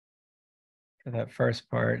for that first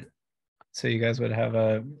part. So you guys would have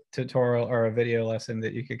a tutorial or a video lesson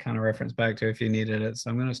that you could kind of reference back to if you needed it. So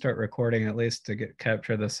I'm going to start recording at least to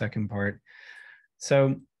capture the second part.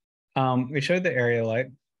 So we showed the area light.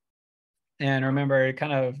 And remember,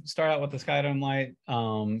 kind of start out with the sky dome light.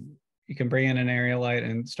 You can bring in an area light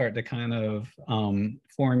and start to kind of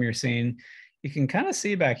form your scene. You can kind of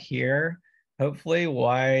see back here, hopefully,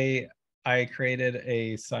 why I created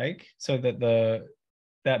a cyc so that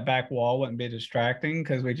that back wall wouldn't be distracting,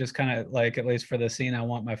 because we just kind of like, at least for the scene, I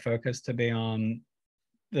want my focus to be on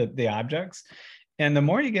the objects. And the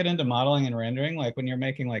more you get into modeling and rendering, like when you're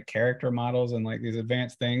making like character models and like these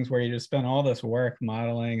advanced things where you just spend all this work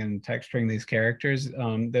modeling and texturing these characters,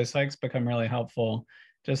 those cycs become really helpful,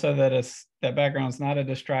 just so that that background's not a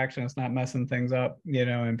distraction, it's not messing things up, you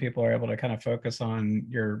know, and people are able to kind of focus on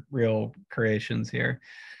your real creations here.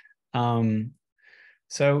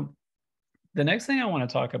 So the next thing I want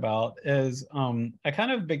to talk about is I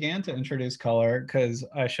kind of began to introduce color because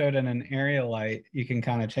I showed in an area light, you can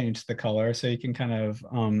kind of change the color. So you can kind of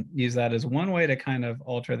use that as one way to kind of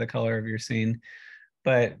alter the color of your scene.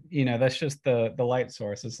 But, you know, that's just the light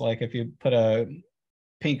source. It's like if you put a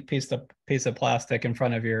pink piece of plastic in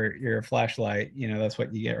front of your flashlight, you know, that's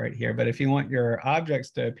what you get right here. But if you want your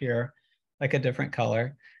objects to appear like a different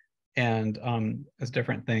color and as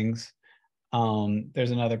different things,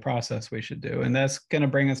 there's another process we should do. And that's going to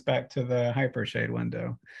bring us back to the hypershade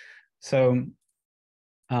window. So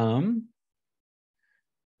let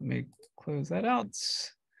me close that out.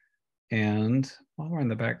 And while we're in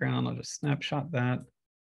the background, I'll just snapshot that.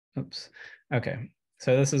 Oops. Okay.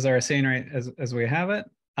 So this is our scene right as we have it.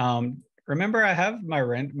 Remember, I have my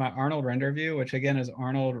Arnold render view, which again is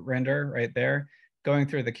Arnold render right there, going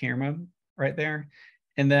through the camera right there.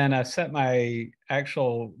 And then I set my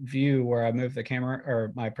actual view where I move the camera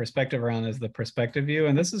or my perspective around as the perspective view.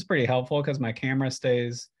 And this is pretty helpful because my camera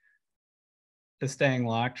is staying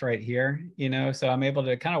locked right here, you know, so I'm able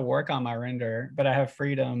to kind of work on my render, but I have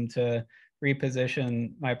freedom to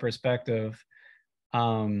reposition my perspective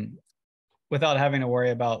without having to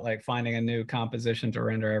worry about like finding a new composition to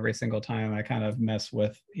render every single time I kind of mess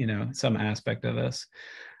with, you know, some aspect of this.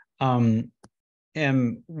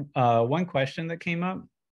 And one question that came up,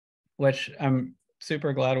 which I'm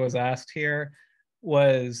super glad was asked here,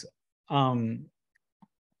 was when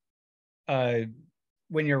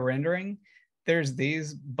you're rendering, there's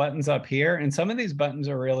these buttons up here, and some of these buttons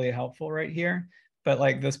are really helpful right here. But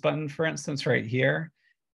like this button, for instance, right here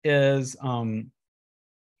is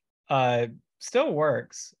still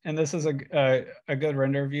works. And this is a good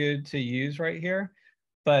render view to use right here.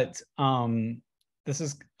 But this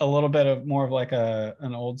is a little bit of more of like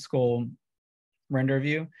an old school render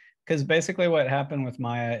view, because basically what happened with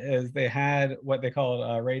Maya is they had what they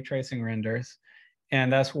called ray tracing renders.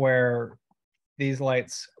 And that's where these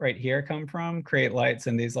lights right here come from, create lights,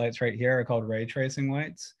 and these lights right here are called ray tracing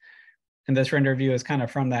lights. And this render view is kind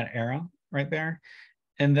of from that era right there.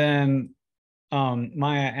 And then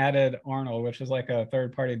Maya added Arnold, which is like a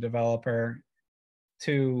third-party developer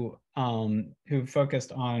to who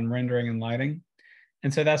focused on rendering and lighting.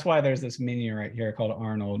 And so that's why there's this menu right here called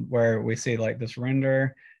Arnold, where we see like this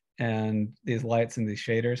render and these lights and these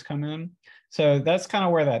shaders come in. So that's kind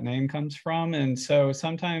of where that name comes from. And so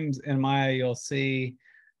sometimes in Maya, you'll see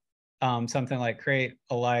something like create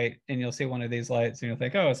a light, and you'll see one of these lights and you'll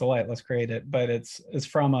think, oh, it's a light, let's create it. But it's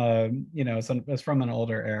from a, you know, it's from an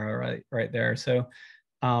older era right there. So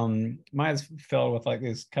Maya's filled with like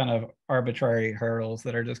these kind of arbitrary hurdles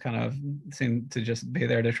that are just kind of seem to just be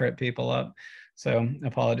there to trip people up. So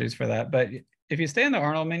apologies for that. But if you stay in the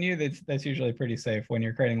Arnold menu, that's usually pretty safe when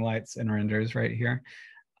you're creating lights and renders right here.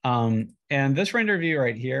 And this render view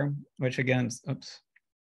right here, which again, oops,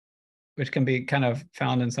 which can be kind of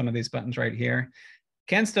found in some of these buttons right here,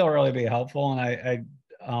 can still really be helpful. And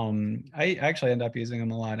I actually end up using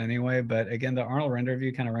them a lot anyway. But again, the Arnold render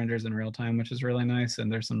view kind of renders in real time, which is really nice.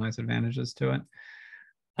 And there's some nice advantages to it.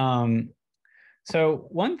 So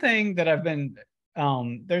one thing that I've been,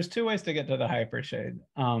 there's two ways to get to the hypershade,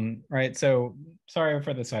 right? So sorry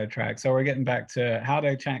for the sidetrack. So we're getting back to how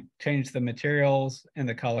to change the materials and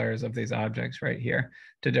the colors of these objects right here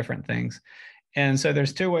to different things. And so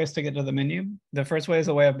there's two ways to get to the menu. The first way is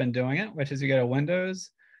the way I've been doing it, which is you go to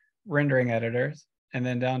Windows, Rendering Editors, and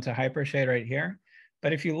then down to Hypershade right here.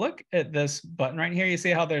 But if you look at this button right here, you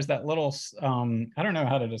see how there's that little, I don't know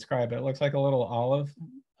how to describe it. It looks like a little olive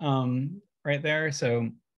right there. So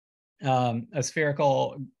a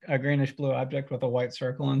spherical, a greenish blue object with a white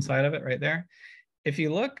circle inside of it right there. If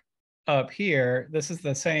you look up here, this is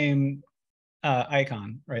the same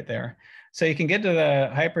icon right there. So you can get to the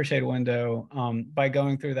hypershade window by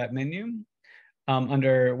going through that menu.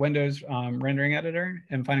 under Windows rendering editor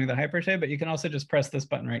and finding the hypershade, but you can also just press this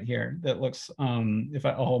button right here that looks, if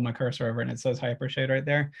I'll hold my cursor over and it says hypershade right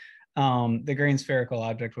there, the green spherical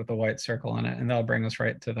object with a white circle in it, and that'll bring us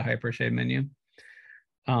right to the hypershade menu.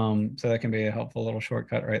 So that can be a helpful little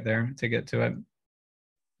shortcut right there to get to it.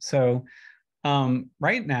 So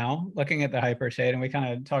right now, looking at the hypershade, and we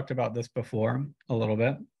kind of talked about this before a little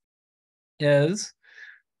bit, is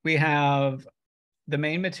we have the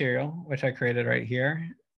main material, which I created right here.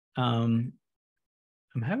 I'm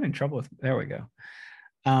having trouble with, there we go.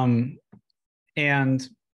 And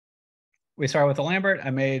we start with the Lambert.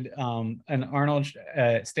 I made an Arnold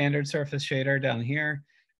standard surface shader down here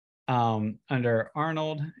under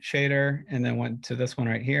Arnold shader, and then went to this one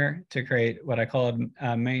right here to create what I called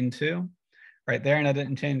main 2 right there. And I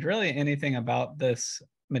didn't change really anything about this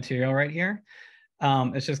material right here.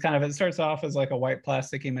 It's just kind of, it starts off as like a white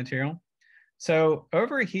plasticky material. So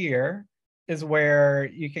over here is where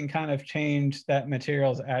you can kind of change that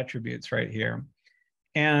material's attributes right here.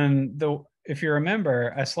 And if you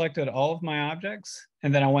remember, I selected all of my objects,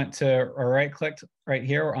 and then I went to, or right-clicked right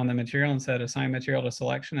here on the material and said assign material to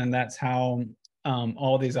selection, and that's how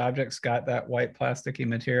all these objects got that white plasticky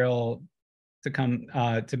material to come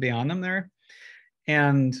to be on them there.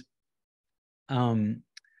 And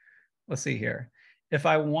let's see here. If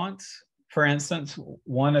I want, for instance,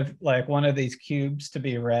 one of these cubes to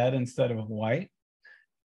be red instead of white,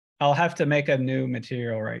 I'll have to make a new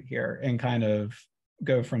material right here and kind of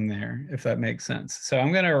go from there, if that makes sense. So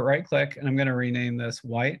I'm going to right click and I'm going to rename this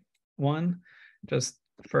white one, just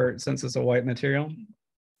since it's a white material,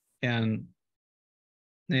 and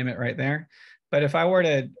name it right there. But if I were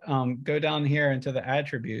to go down here into the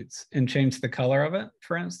attributes and change the color of it,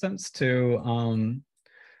 for instance, to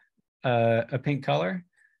a pink color,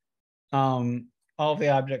 all of the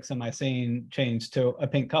objects in my scene changed to a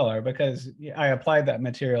pink color because I applied that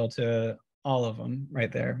material to all of them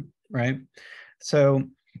right there, right? So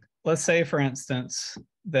let's say, for instance,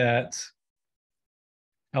 that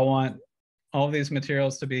I want all of these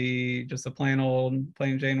materials to be just a plain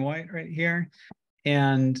Jane white right here.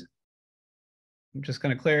 And I'm just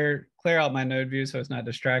going to clear out my node view so it's not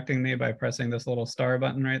distracting me by pressing this little star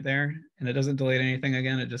button right there. And it doesn't delete anything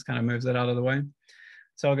again, it just kind of moves it out of the way.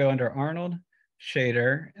 So I'll go under Arnold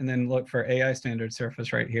shader and then look for AI standard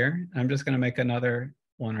surface right here. I'm just going to make another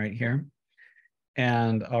one right here,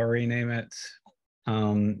 and I'll rename it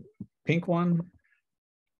pink one.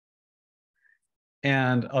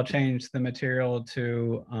 And I'll change the material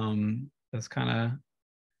to this kind of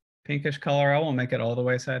pinkish color. I won't make it all the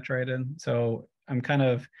way saturated. So I'm kind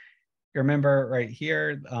of, you remember right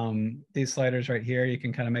here, these sliders right here, you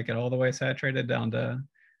can kind of make it all the way saturated down to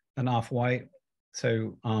an off-white.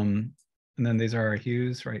 So, and then these are our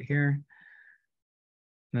hues right here.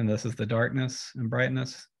 And then this is the darkness and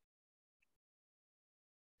brightness.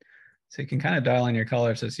 So you can kind of dial in your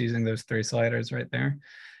colors just using those 3 sliders right there.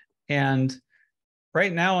 And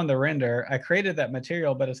right now in the render, I created that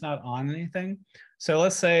material, but it's not on anything. So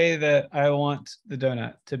let's say that I want the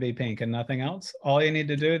donut to be pink and nothing else. All you need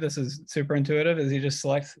to do, this is super intuitive, is you just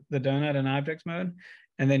select the donut in object mode,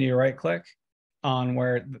 and then you right click on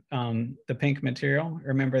where the pink material,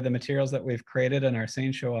 remember the materials that we've created in our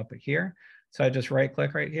scene show up here. So I just right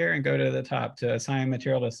click right here and go to the top to assign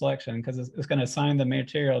material to selection, because it's going to assign the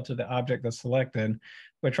material to the object that's selected,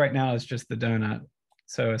 which right now is just the donut.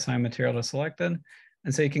 So assign material to selected.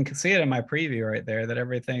 And so you can see it in my preview right there that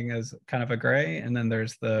everything is kind of a gray, and then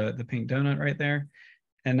there's the pink donut right there.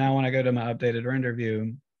 And now when I go to my updated render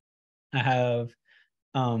view, I have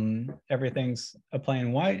everything's a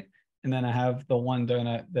plain white, and then I have the one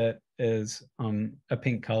donut that is a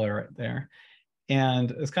pink color right there.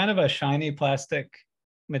 And it's kind of a shiny plastic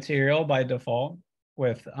material by default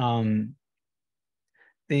with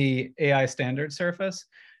the AI standard surface.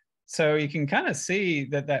 So you can kind of see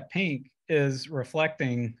that pink is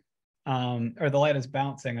reflecting, or the light is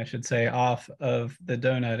bouncing, I should say, off of the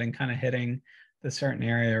donut and kind of hitting the certain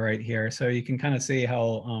area right here. So you can kind of see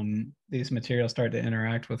how these materials start to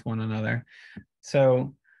interact with one another.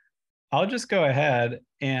 So I'll just go ahead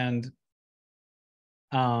and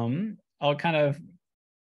I'll kind of,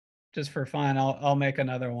 just for fun, I'll make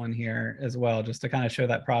another one here as well, just to kind of show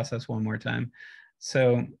that process one more time.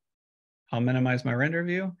 So I'll minimize my render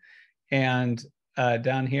view, and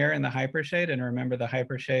down here in the hypershade, and remember the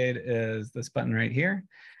hypershade is this button right here,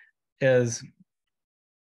 is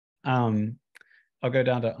I'll go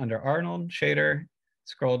down to under Arnold shader,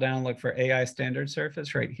 scroll down, look for AI standard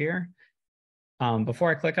surface right here.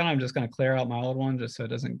 Before I click on it, I'm just going to clear out my old one just so it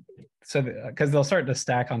doesn't, because they'll start to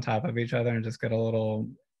stack on top of each other and just get a little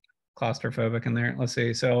claustrophobic in there. Let's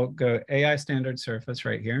see. So I'll go AI standard surface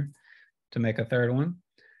right here to make a third one.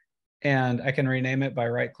 And I can rename it by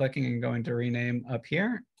right clicking and going to rename up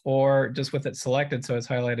here, or just with it selected so it's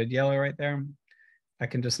highlighted yellow right there. I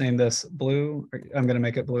can just name this blue. I'm going to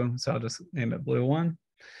make it blue, so I'll just name it blue 1.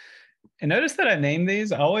 And notice that I name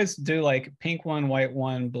these, I always do like pink 1, white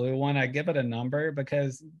 1, blue 1. I give it a number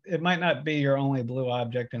because it might not be your only blue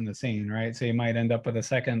object in the scene, right? So you might end up with a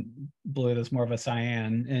second blue that's more of a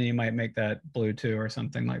cyan, and you might make that blue 2 or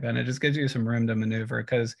something like that. And it just gives you some room to maneuver,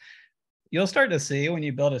 because you'll start to see when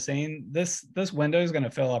you build a scene, this window is going to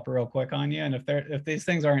fill up real quick on you. And if these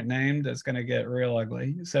things aren't named, it's going to get real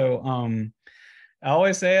ugly. So I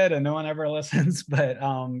always say it and no one ever listens, but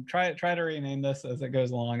try to rename this as it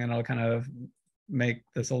goes along, and it'll kind of make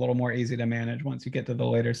this a little more easy to manage once you get to the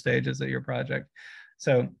later stages of your project.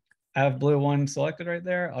 So I have blue 1 selected right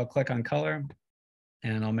there. I'll click on color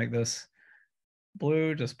and I'll make this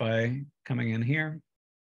blue just by coming in here.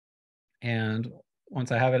 And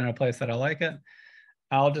once I have it in a place that I like it,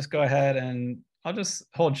 I'll just go ahead and I'll just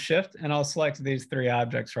hold shift and I'll select these 3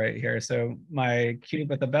 objects right here. So my cube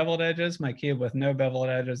with the beveled edges, my cube with no beveled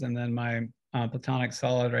edges, and then my platonic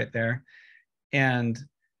solid right there. And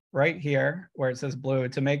right here where it says blue,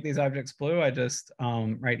 to make these objects blue, I just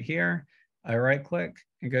right here, I right click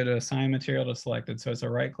and go to assign material to selected. So it's a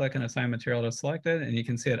right click and assign material to selected, and you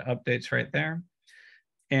can see it updates right there.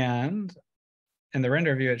 And in the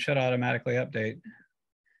render view, it should automatically update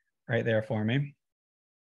right there for me.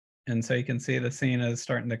 And so you can see the scene is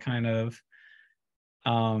starting to kind of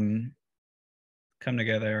come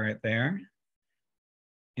together right there.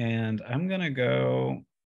 And I'm gonna go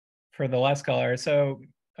for the last color. So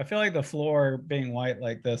I feel like the floor being white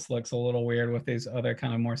like this looks a little weird with these other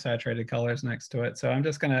kind of more saturated colors next to it. So I'm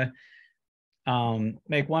just gonna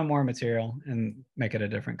make one more material and make it a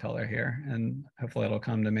different color here. And hopefully it'll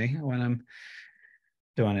come to me when I'm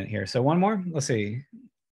doing it here. So one more, let's see.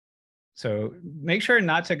 So make sure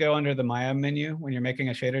not to go under the Maya menu when you're making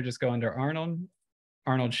a shader. Just go under Arnold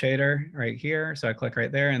Shader right here. So I click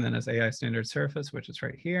right there, and then it's AI standard surface, which is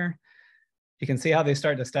right here. You can see how they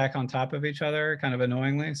start to stack on top of each other kind of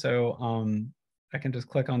annoyingly. So I can just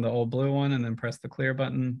click on the old blue one and then press the clear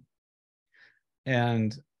button.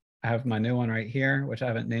 And I have my new one right here, which I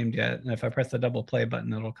haven't named yet. And if I press the double play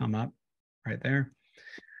button, it'll come up right there.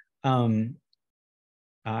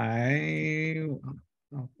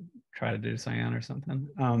 I'll try to do cyan or something.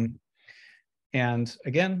 And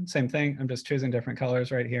again, same thing. I'm just choosing different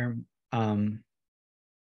colors right here. And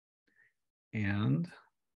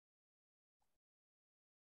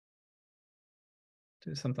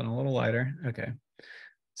do something a little lighter. Okay.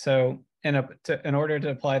 So in order to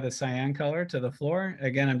apply the cyan color to the floor,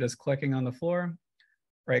 again, I'm just clicking on the floor,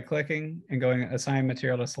 right clicking and going assign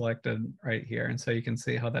material to selected right here. And so you can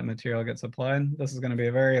see how that material gets applied. This is going to be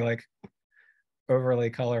a very like overly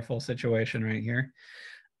colorful situation right here.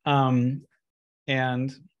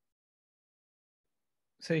 And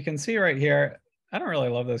so you can see right here, I don't really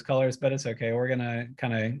love those colors, but it's okay. We're gonna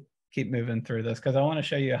kind of keep moving through this because I want to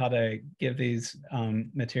show you how to give these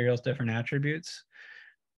materials different attributes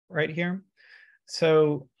right here.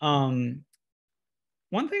 So one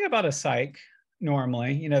thing about a cyc,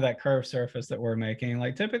 normally, you know, that curved surface that we're making,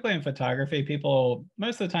 like typically in photography, people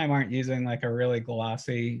most of the time aren't using like a really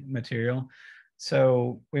glossy material.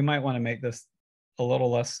 So we might want to make this a little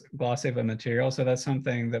less glossy of a material. So that's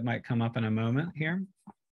something that might come up in a moment here.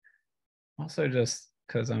 Also, just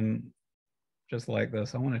because I'm just like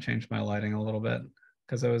this, I want to change my lighting a little bit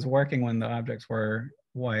because it was working when the objects were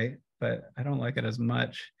white, but I don't like it as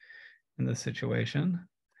much in this situation.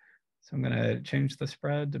 So I'm going to change the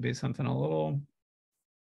spread to be something a little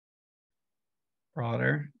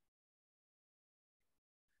broader,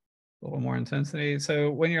 a little more intensity. So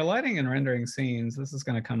when you're lighting and rendering scenes, this is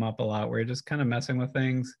going to come up a lot where you're just kind of messing with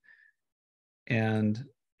things and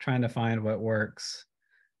trying to find what works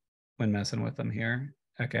when messing with them here.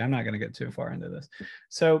 Okay, I'm not going to get too far into this.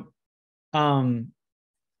 So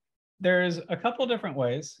there's a couple different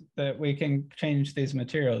ways that we can change these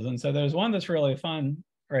materials. And so there's one that's really fun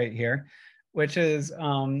right here, which is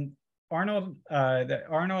the Arnold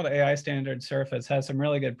AI standard surface has some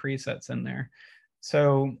really good presets in there.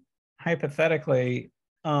 So hypothetically,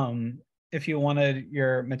 if you wanted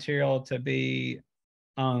your material to be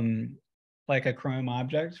like a chrome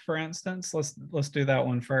object, for instance, let's do that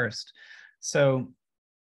one first. So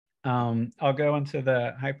I'll go into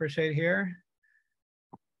the hypershade here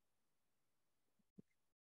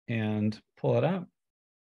and pull it up.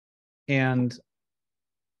 And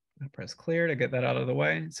I'll press clear to get that out of the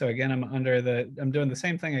way. So again, I'm doing the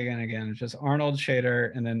same thing again. It's just Arnold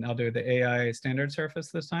shader, and then I'll do the AI standard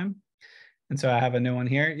surface this time. And so I have a new one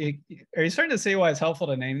here. Are you starting to see why it's helpful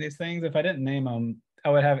to name these things? If I didn't name them, I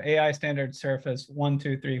would have AI standard surface 1,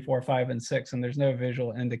 2, 3, 4, 5, and 6, and there's no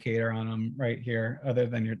visual indicator on them right here other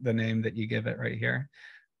than the name that you give it right here.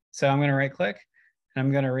 So I'm going to right click, and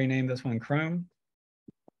I'm going to rename this one Chrome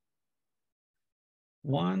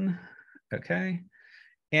 1. Okay.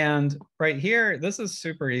 And right here, this is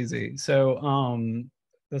super easy. So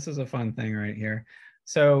this is a fun thing right here.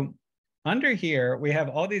 So under here, we have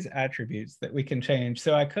all these attributes that we can change.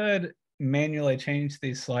 So I could manually change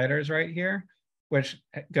these sliders right here, which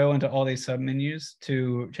go into all these submenus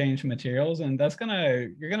to change materials. And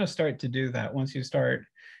you're gonna start to do that once you start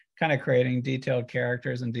kind of creating detailed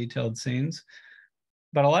characters and detailed scenes.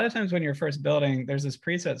 But a lot of times when you're first building, there's this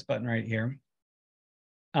presets button right here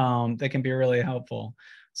that can be really helpful.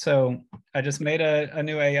 So I just made a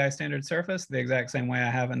new AI standard surface the exact same way I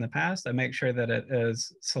have in the past. I make sure that it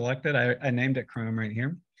is selected. I named it Chrome right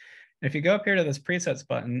here. If you go up here to this presets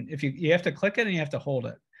button, you have to click it and you have to hold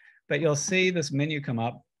it, but you'll see this menu come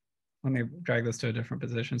up. Let me drag this to a different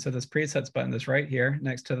position. So this presets button is right here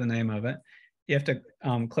next to the name of it. You have to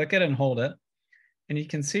click it and hold it. And you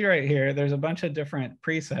can see right here, there's a bunch of different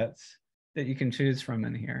presets that you can choose from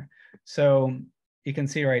in here. So you can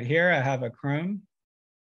see right here, I have a Chrome,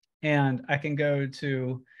 and I can go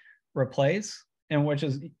to replace, and which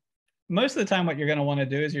is most of the time what you're going to want to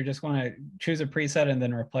do is you're just going to choose a preset and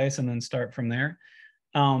then replace and then start from there.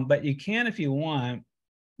 But you can, if you want,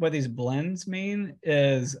 what these blends mean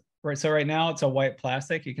is, so right now it's a white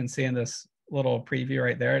plastic. You can see in this little preview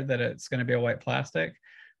right there that it's going to be a white plastic.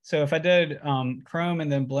 So if I did Chrome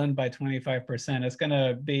and then blend by 25%, it's going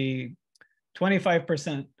to be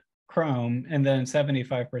 25% Chrome and then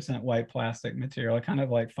 75% white plastic material. It kind of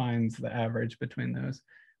like finds the average between those.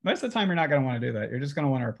 Most of the time, you're not going to want to do that. You're just going to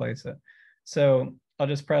want to replace it. So I'll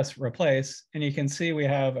just press replace, and you can see we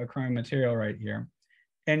have a Chrome material right here.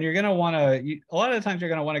 And you're going to want to, a lot of the times you're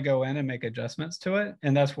going to want to go in and make adjustments to it.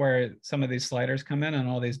 And that's where some of these sliders come in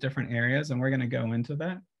all these different areas. And we're going to go into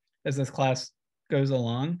that as this class goes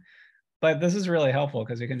along. But this is really helpful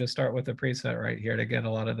because you can just start with the preset right here to get a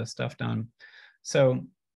lot of this stuff done. So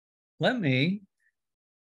let me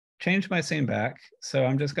change my scene back. So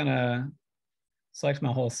I'm just going to select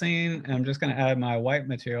my whole scene, and I'm just going to add my white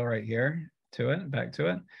material right here to it, back to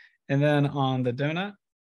it. And then on the donut,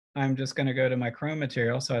 I'm just going to go to my Chrome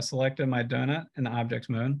material. So I selected my donut in the objects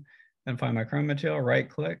mode, then find my Chrome material, right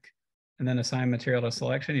click, and then assign material to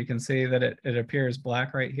selection. You can see that it appears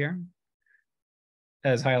black right here,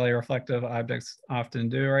 as highly reflective objects often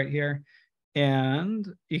do right here. And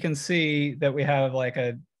you can see that we have like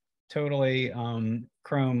a totally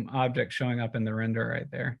Chrome object showing up in the render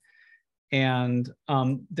right there. And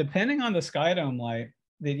depending on the sky dome light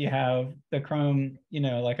that you have, the Chrome,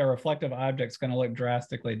 like a reflective object is going to look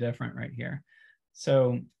drastically different right here.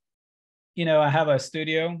 So, I have a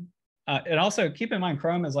studio. And also keep in mind,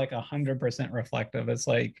 Chrome is like 100% reflective. It's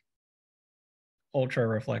like ultra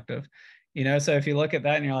reflective, so if you look at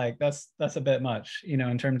that and you're like, that's a bit much,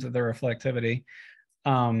 in terms of the reflectivity.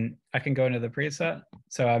 I can go into the preset.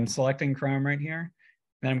 So I'm selecting Chrome right here.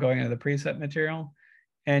 Then I'm going into the preset material.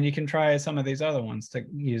 And you can try some of these other ones to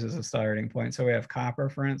use as a starting point. So we have copper,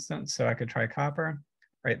 for instance. So I could try copper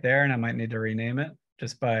right there, and I might need to rename it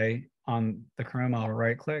just by on the Chrome, I'll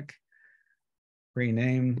right click,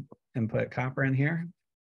 rename, and put copper in here.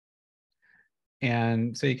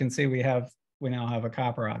 And so you can see we now have a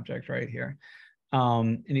copper object right here.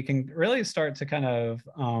 And you can really start to kind of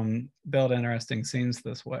build interesting scenes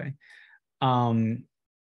this way.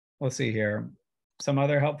 Let's see here. Some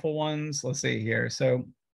other helpful ones. Let's see here. So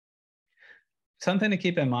something to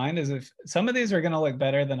keep in mind is if some of these are going to look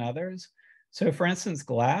better than others. So for instance,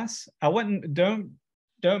 glass,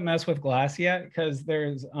 don't mess with glass yet, because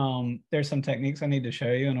there's some techniques I need to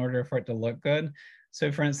show you in order for it to look good.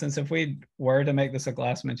 So for instance, if we were to make this a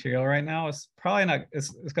glass material right now, it's probably not,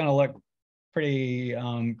 it's going to look pretty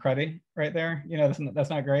cruddy right there.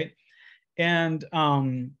 That's not great. And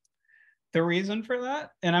the reason for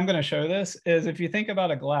that, and I'm going to show this, is if you think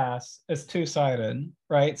about a glass, it's two-sided,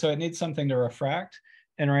 right? So it needs something to refract.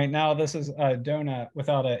 And right now, this is a donut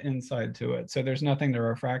without an inside to it. So there's nothing to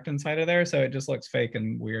refract inside of there. So it just looks fake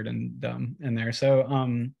and weird and dumb in there.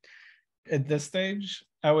 So at this stage,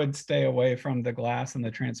 I would stay away from the glass and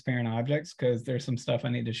the transparent objects, because there's some stuff I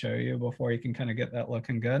need to show you before you can kind of get that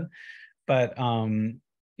looking good. But,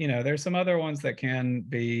 there's some other ones that can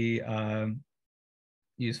be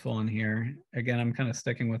useful in here. Again, I'm kind of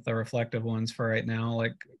sticking with the reflective ones for right now,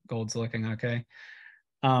 like gold's looking okay.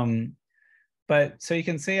 But so you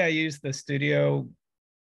can see I use the studio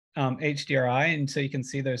HDRI, and so you can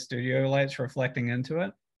see those studio lights reflecting into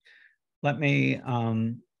it. Let me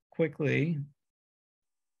quickly,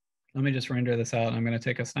 let me just render this out. I'm going to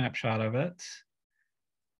take a snapshot of it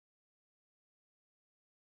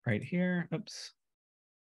right here. Oops.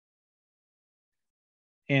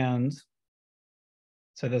 And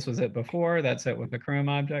so this was it before. That's it with the chrome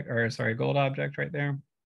object, or sorry, gold object right there.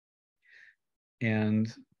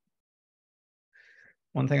 And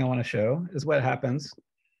one thing I want to show is what happens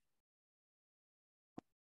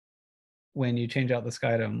when you change out the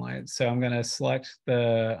sky dome light. So I'm going to select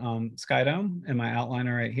the sky dome in my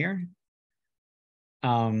outliner right here.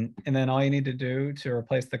 And then all you need to do to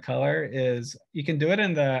replace the color is you can do it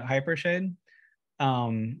in the hypershade,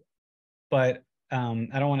 but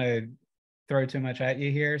I don't want to throw too much at you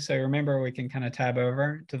here. So remember, we can kind of tab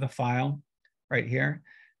over to the file right here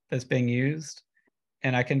that's being used.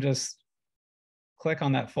 And I can just click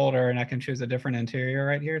on that folder and I can choose a different interior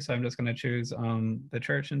right here. So I'm just going to choose the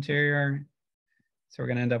church interior. So we're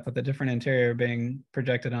going to end up with a different interior being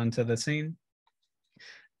projected onto the scene.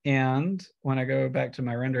 And when I go back to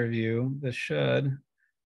my render view, this should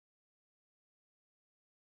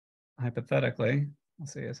hypothetically,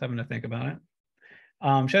 let's see, I was having to think about it,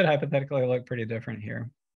 should hypothetically look pretty different here.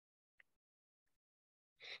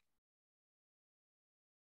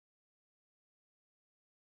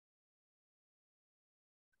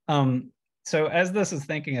 So as this is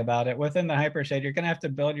thinking about it, within the hypershade, you're going to have to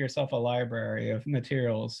build yourself a library of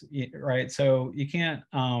materials, right? So you can't,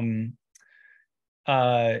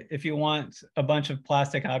 if you want a bunch of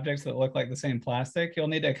plastic objects that look like the same plastic, you'll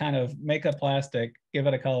need to kind of make a plastic, give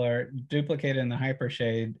it a color, duplicate it in the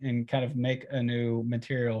hypershade, and kind of make a new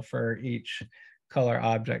material for each color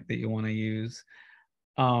object that you want to use,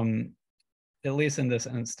 at least in this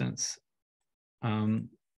instance.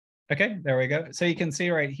 Okay, there we go. So you can see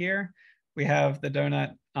right here, we have the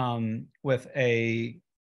donut with a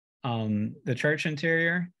the church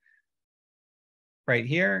interior right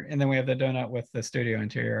here, and then we have the donut with the studio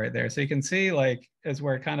interior right there. So you can see, like, as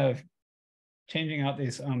we're kind of changing out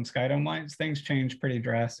these sky dome lights, things change pretty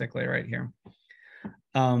drastically right here.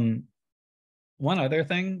 One other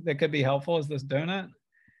thing that could be helpful is this donut.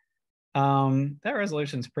 That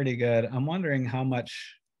resolution's pretty good. I'm wondering how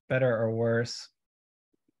much better or worse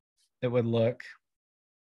it would look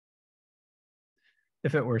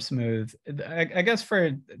if it were smooth. I guess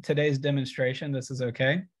for today's demonstration, this is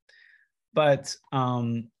okay. But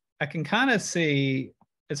I can kind of see,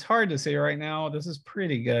 it's hard to see right now. This is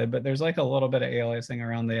pretty good, but there's like a little bit of aliasing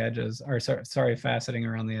around the edges, or sorry, faceting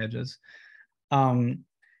around the edges. And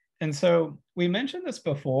so we mentioned this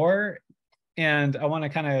before, and I want to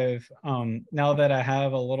kind of, now that I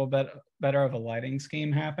have a little bit better of a lighting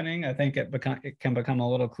scheme happening, I think it can become a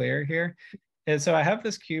little clearer here. And so I have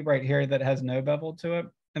this cube right here that has no bevel to it.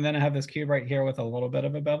 And then I have this cube right here with a little bit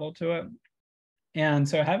of a bevel to it. And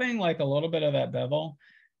so having like a little bit of that bevel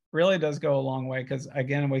really does go a long way, because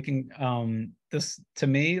again, we can, this to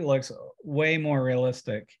me looks way more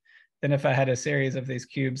realistic than if I had a series of these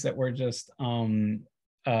cubes that were just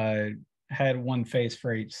had one face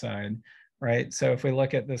for each side, right? So if we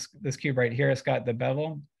look at this cube right here, it's got the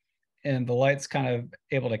bevel and the light's kind of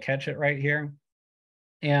able to catch it right here.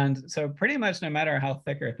 And so pretty much no matter how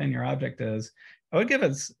thick or thin your object is, I would give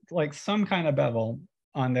it like some kind of bevel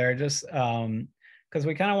on there, just because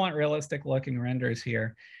we kind of want realistic looking renders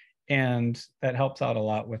here. And that helps out a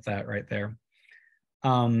lot with that right there.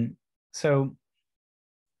 So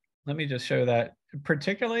let me just show that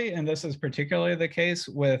particularly, and this is particularly the case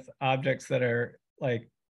with objects that are like,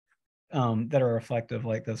 that are reflective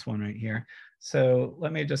like this one right here. So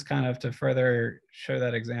let me just kind of, to further show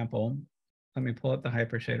that example, let me pull up the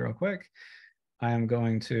hypershade real quick. I am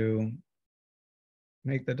going to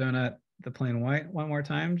make the donut the plain white one more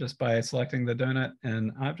time, just by selecting the donut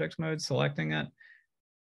in objects mode, selecting it.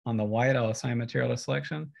 On the white, I'll assign material to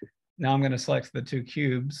selection. Now I'm going to select the two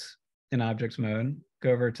cubes in objects mode,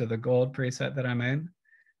 go over to the gold preset that I made,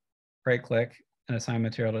 right click and assign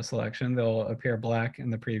material to selection. They'll appear black in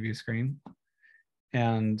the preview screen.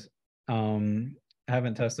 And I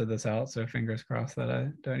haven't tested this out, so fingers crossed that I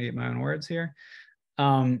don't eat my own words here.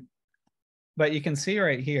 But you can see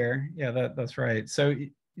right here, yeah, that's right. So do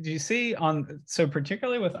you see so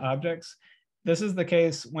particularly with objects, this is the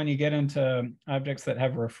case when you get into objects that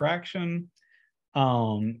have refraction,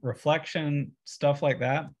 reflection, stuff like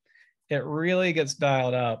that. It really gets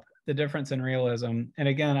dialed up, the difference in realism. And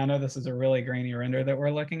again, I know this is a really grainy render that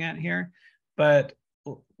we're looking at here, but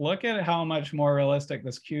look at how much more realistic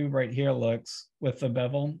this cube right here looks with the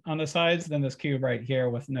bevel on the sides than this cube right here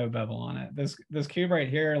with no bevel on it. This cube right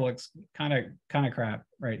here looks kind of crap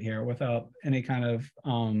right here without any kind of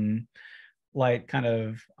light kind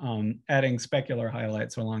of adding specular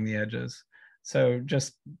highlights along the edges. So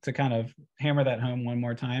just to kind of hammer that home one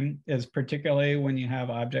more time, is particularly when you have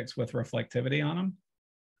objects with reflectivity on them,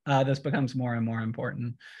 this becomes more and more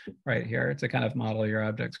important right here to kind of model your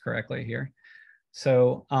objects correctly here.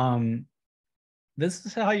 So this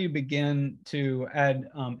is how you begin to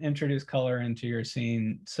introduce color into your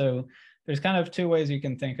scene. So there's kind of two ways you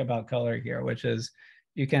can think about color here, which is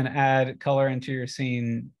you can add color into your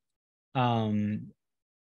scene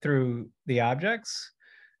through the objects.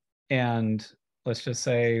 And let's just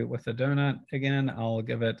say with the donut again, I'll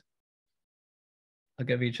give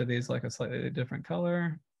each of these like a slightly different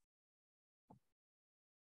color.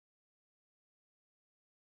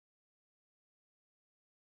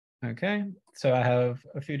 Okay, so I have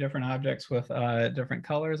a few different objects with different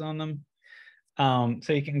colors on them.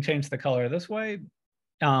 So you can change the color this way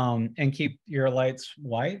and keep your lights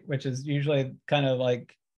white, which is usually kind of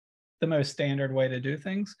like the most standard way to do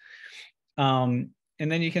things.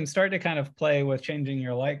 And then you can start to kind of play with changing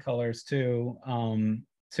your light colors too,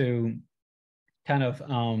 to kind of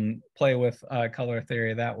play with color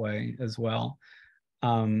theory that way as well.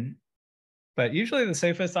 But usually the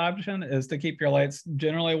safest option is to keep your lights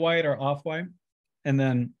generally white or off-white, and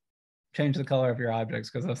then change the color of your objects,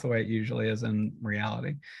 because that's the way it usually is in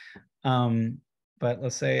reality. But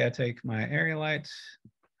let's say I take my area light.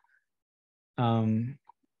 Oops.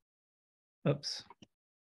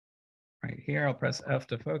 Right here, I'll press F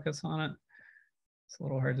to focus on it. It's a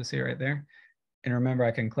little hard to see right there. And remember,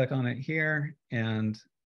 I can click on it here and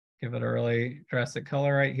give it a really drastic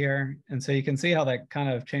color right here. And so you can see how that kind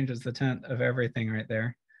of changes the tint of everything right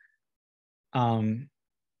there. And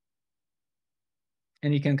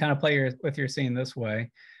you can kind of play with your scene this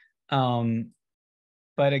way. But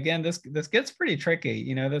again, this gets pretty tricky.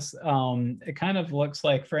 You know, this it kind of looks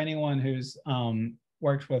like, for anyone who's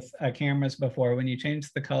worked with cameras before, when you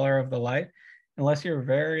change the color of the light, unless you're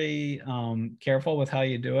very careful with how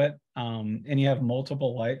you do it, and you have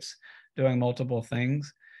multiple lights doing multiple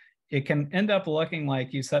things, it can end up looking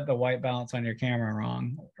like you set the white balance on your camera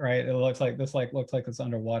wrong, right? It looks like this looks like it's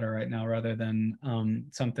underwater right now, rather than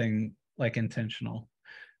something like intentional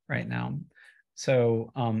right now.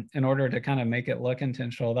 So in order to kind of make it look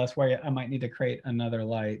intentional, that's where I might need to create another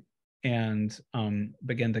light and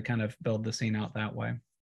begin to kind of build the scene out that way.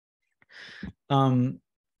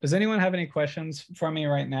 Does anyone have any questions for me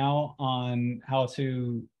right now on how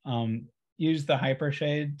to use the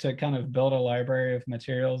hypershade to kind of build a library of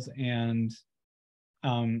materials and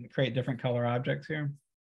create different color objects here?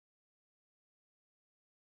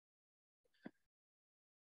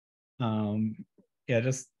 Yeah,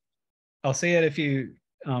 just, I'll see it if you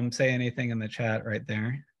say anything in the chat right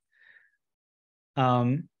there.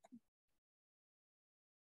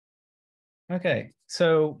 Okay,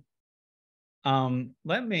 so I'm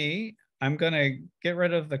gonna get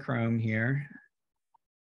rid of the Chrome here,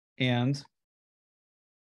 and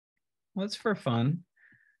let's, for fun,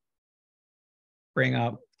 bring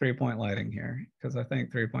up 3-point lighting here, because I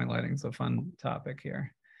think 3-point lighting is a fun topic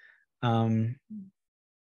here.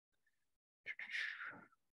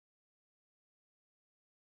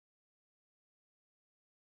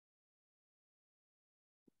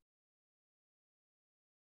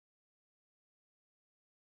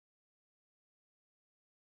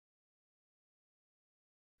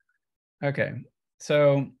 Okay,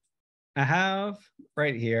 so I have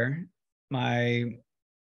right here my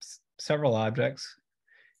several objects.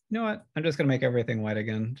 You know what? I'm just going to make everything white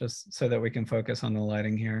again, just so that we can focus on the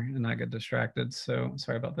lighting here and not get distracted. So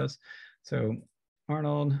sorry about this. So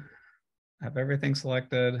Arnold, I have everything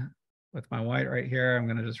selected with my white right here. I'm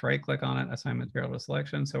going to just right click on it, assign material to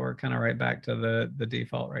selection. So we're kind of right back to the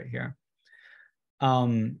default right here.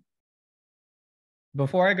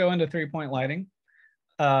 Before I go into 3-point lighting,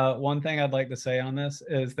 one thing I'd like to say on this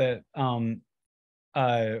is that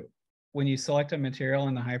when you select a material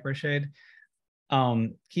in the hypershade,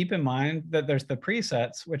 keep in mind that there's the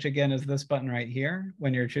presets, which again is this button right here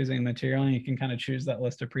when you're choosing material, and you can kind of choose that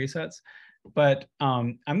list of presets. But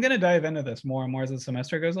I'm going to dive into this more and more as the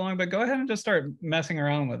semester goes along, but go ahead and just start messing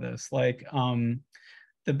around with this. Like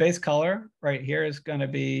the base color right here is going to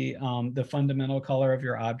be the fundamental color of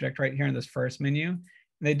your object right here in this first menu. And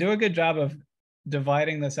they do a good job of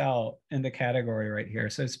dividing this out into category right here.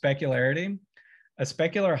 So specularity, a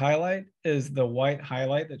specular highlight is the white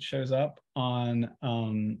highlight that shows up on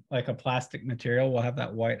like a plastic material will have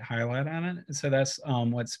that white highlight on it. So that's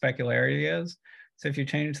what specularity is. So if you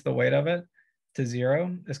change the weight of it to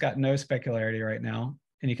 0, it's got no specularity right now.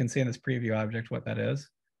 And you can see in this preview object what that is.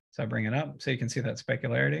 So I bring it up so you can see that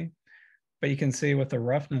specularity. But you can see with the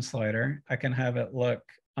roughness slider, I can have it look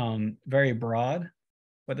very broad.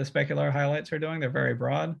 What the specular highlights are doing, they're very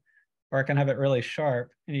broad. Or I can have it really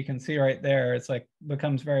sharp. And you can see right there, it's like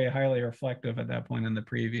becomes very highly reflective at that point in the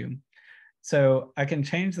preview. So I can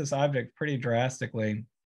change this object pretty drastically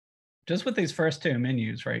just with these first two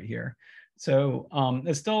menus right here. So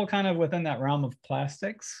it's still kind of within that realm of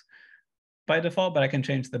plastics by default, but I can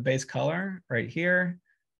change the base color right here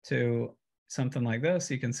to something like this.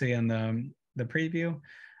 You can see in the preview.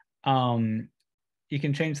 You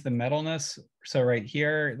can change the metalness. So right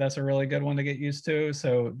here, that's a really good one to get used to.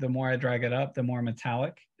 So the more I drag it up, the more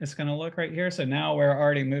metallic it's going to look right here. So now we're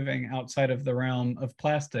already moving outside of the realm of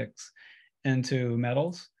plastics into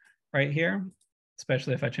metals right here,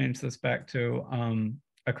 especially if I change this back to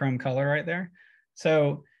a chrome color right there.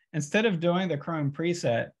 So instead of doing the chrome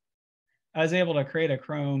preset, I was able to create a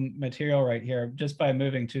chrome material right here just by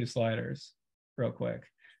moving 2 sliders real quick.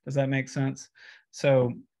 Does that make sense?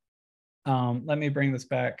 So let me bring this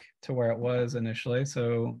back to where it was initially.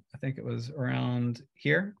 So I think it was around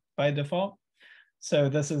here by default. So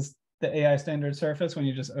this is the AI standard surface when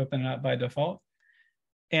you just open it up by default.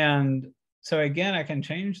 And so again, I can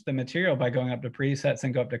change the material by going up to presets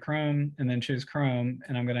and go up to chrome and then choose chrome.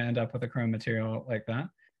 And I'm going to end up with a chrome material like that.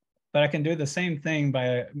 But I can do the same thing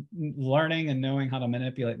by learning and knowing how to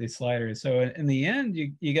manipulate these sliders. So in the end,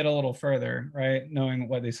 you get a little further, right? Knowing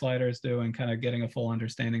what these sliders do and kind of getting a full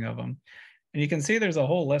understanding of them. And you can see there's a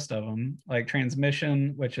whole list of them, like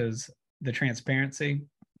transmission, which is the transparency,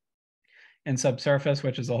 and subsurface,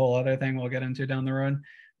 which is a whole other thing we'll get into down the road.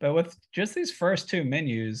 But with just these first 2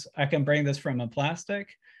 menus, I can bring this from a plastic,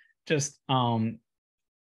 and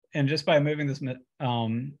just by moving this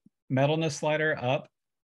metalness slider up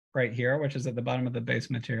right here, which is at the bottom of the base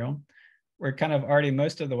material, we're kind of already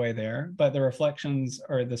most of the way there, but the reflections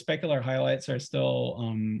or the specular highlights are still,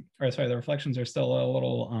 the reflections are still a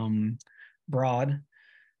little broad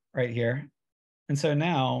right here. And so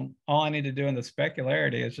now all I need to do in the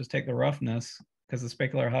specularity is just take the roughness, because the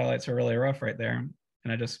specular highlights are really rough right there,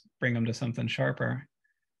 and I just bring them to something sharper.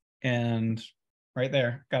 And right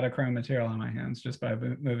there, got a chrome material on my hands just by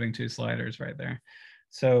moving 2 sliders right there.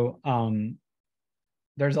 So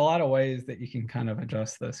there's a lot of ways that you can kind of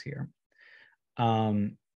adjust this here.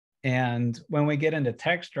 And when we get into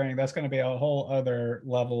texturing, that's going to be a whole other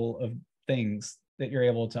level of things that you're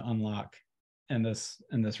able to unlock in this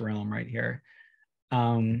realm right here.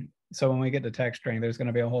 So when we get to texturing, there's going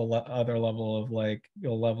to be a whole other level of like,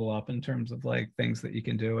 you'll level up in terms of like things that you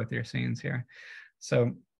can do with your scenes here.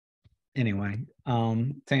 So anyway,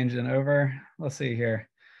 tangent over, let's see here.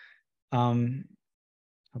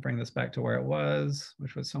 I'll bring this back to where it was,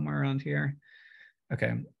 which was somewhere around here.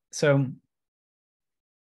 Okay, so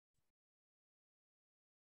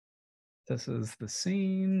this is the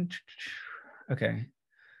scene. Okay.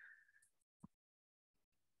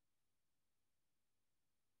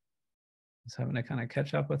 It's having to kind of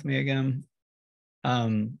catch up with me again.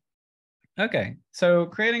 Okay, so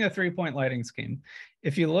creating a 3-point lighting scheme.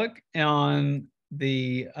 If you look on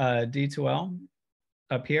the D2L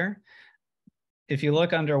up here, if you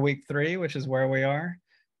look under week 3, which is where we are,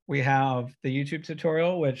 we have the YouTube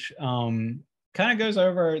tutorial, which kind of goes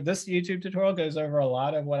over, this YouTube tutorial goes over a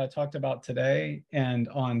lot of what I talked about today and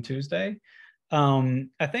on Tuesday.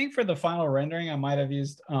 I think for the final rendering, I might have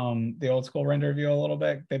used the old school render view a little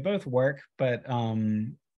bit. They both work, but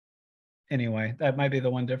anyway, that might be the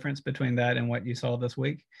one difference between that and what you saw this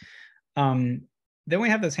week. Then we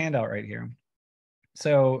have this handout right here.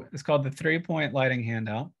 So it's called the 3-point lighting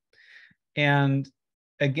handout. And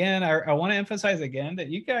again, I want to emphasize again that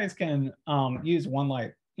you guys can use one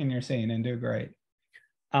light in your scene and do great.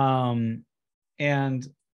 And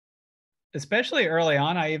especially early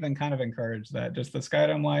on, I even kind of encourage that. Just the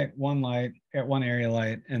skydome light, one area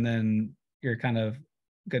light, and then you're kind of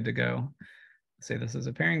good to go. Let's see, this is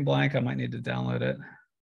appearing blank. I might need to download it.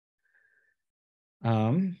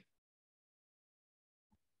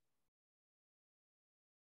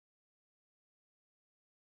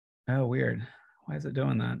 Oh, weird. Why is it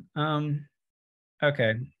doing that?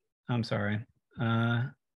 Okay, I'm sorry.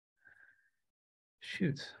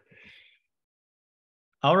 Shoot.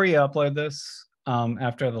 I'll re-upload this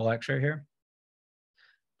after the lecture here.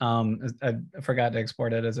 I forgot to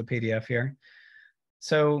export it as a PDF here.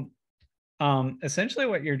 So essentially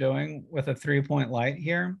what you're doing with a 3-point light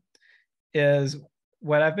here is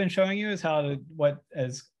what I've been showing you is what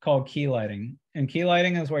is called key lighting. And key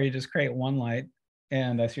lighting is where you just create one light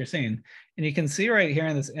and that's your scene. And you can see right here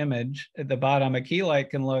in this image at the bottom, a key light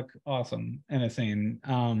can look awesome in a scene.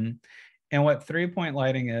 And what 3-point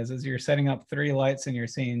lighting is you're setting up 3 lights in your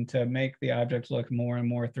scene to make the object look more and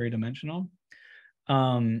more 3-dimensional.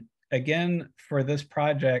 Again, for this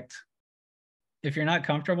project, if you're not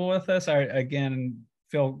comfortable with this, again,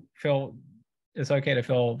 feel it's okay to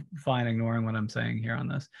feel fine ignoring what I'm saying here on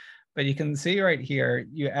this. But you can see right here,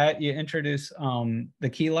 you introduce the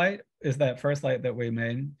key light is that first light that we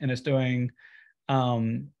made, and it's doing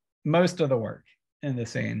most of the work in the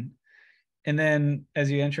scene. And then as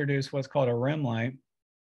you introduce what's called a rim light,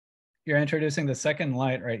 you're introducing the second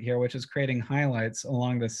light right here, which is creating highlights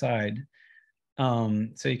along the side.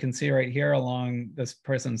 So you can see right here along this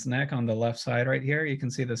person's neck on the left side right here, you can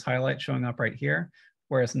see this highlight showing up right here,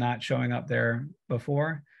 where it's not showing up there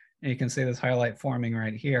before. And you can see this highlight forming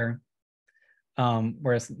right here,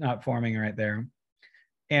 where it's not forming right there.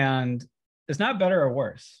 And it's not better or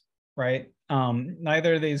worse, right?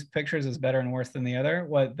 Neither of these pictures is better and worse than the other.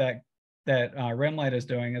 What that rim light is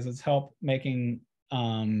doing is it's help making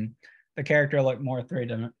the character look more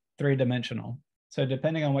three-dimensional. So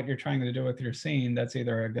depending on what you're trying to do with your scene, that's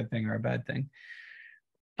either a good thing or a bad thing.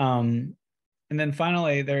 And then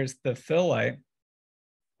finally, there's the fill light,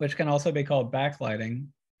 which can also be called backlighting.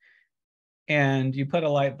 And you put a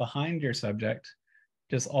light behind your subject,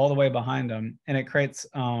 just all the way behind them, and it creates,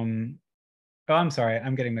 oh, I'm sorry,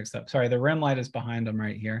 I'm getting mixed up. Sorry, the rim light is behind them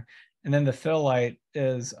right here. And then the fill light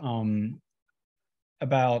is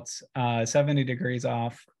about 70 degrees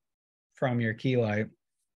off from your key light.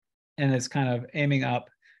 And it's kind of aiming up,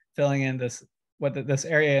 filling in this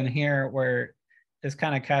area in here where it's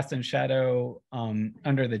kind of cast in shadow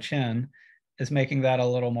under the chin, is making that a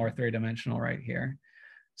little more three-dimensional right here.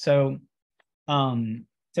 So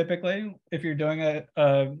typically, if you're doing a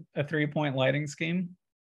 3-point lighting scheme,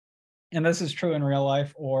 and this is true in real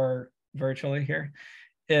life or virtually here,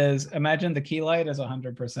 is imagine the key light is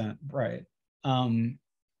 100% bright, and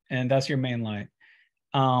that's your main light.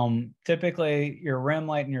 Typically, your rim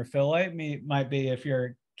light and your fill light might be, if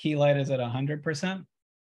your key light is at 100%,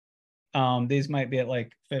 these might be at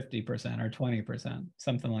like 50% or 20%,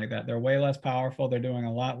 something like that. They're way less powerful. They're doing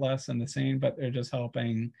a lot less in the scene, but they're just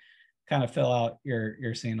helping kind of fill out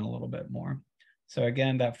your scene a little bit more. So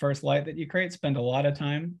again, that first light that you create, spend a lot of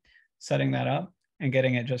time setting that up and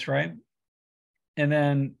getting it just right. And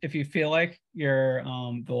then if you feel like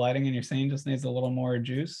the lighting in your scene just needs a little more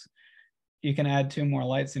juice, you can add 2 more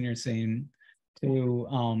lights in your scene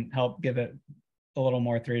to help give it a little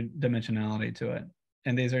more three-dimensionality to it.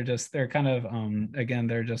 And these are just, they're kind of, again,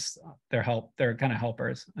 they're kind of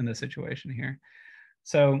helpers in the situation here.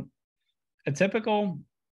 So a typical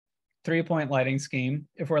 3-point lighting scheme,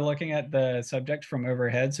 if we're looking at the subject from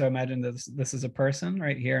overhead, so imagine this is a person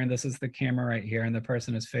right here, and this is the camera right here, and the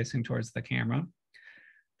person is facing towards the camera.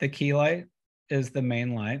 The key light is the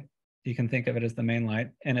main light. You can think of it as the main light,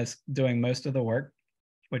 and it's doing most of the work,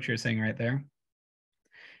 which you're seeing right there.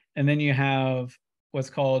 And then you have what's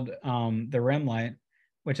called the rim light,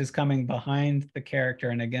 which is coming behind the character.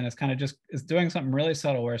 And again, it's kind of it's doing something really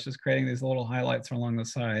subtle where it's just creating these little highlights along the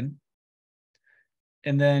side.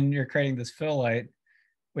 And then you're creating this fill light,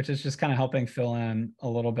 which is just kind of helping fill in a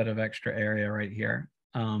little bit of extra area right here.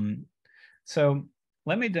 So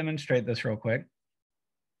let me demonstrate this real quick.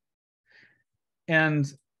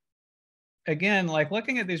 And again, like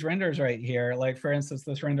looking at these renders right here, like for instance,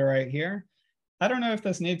 this render right here, I don't know if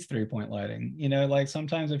this needs 3-point lighting. You know, like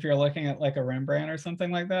sometimes if you're looking at like a Rembrandt or something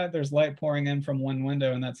like that, there's light pouring in from one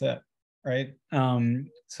window and that's it, right?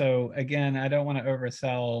 So again, I don't want to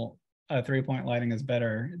oversell 3-point lighting is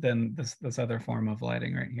better than this other form of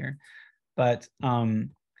lighting right here. But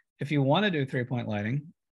if you want to do 3-point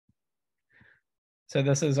lighting, so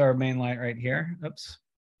this is our main light right here. Oops.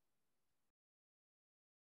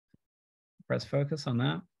 Press focus on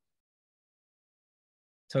that.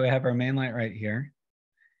 So we have our main light right here.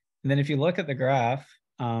 And then if you look at the graph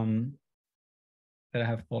that I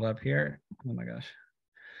have pulled up here, oh my gosh,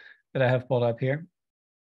 that I have pulled up here,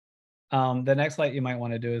 the next light you might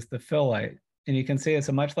want to do is the fill light. And you can see it's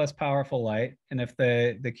a much less powerful light. And if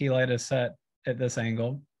the key light is set at this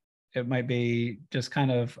angle, it might be just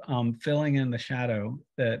kind of filling in the shadow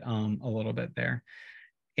that a little bit there.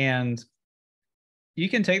 And you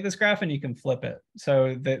can take this graph and you can flip it.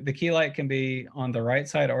 So the key light can be on the right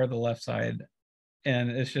side or the left side. And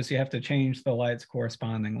it's just, you have to change the lights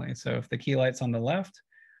correspondingly. So if the key light's on the left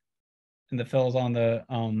and the fill's on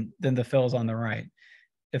then the fill's on the right.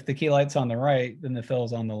 If the key light's on the right, then the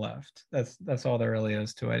fill's on the left. That's all there really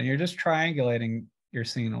is to it. And you're just triangulating your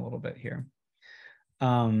scene a little bit here.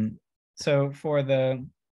 So for the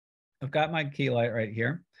I've got my key light right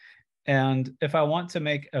here. And if I want to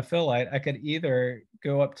make a fill light, I could either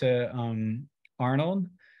go up to Arnold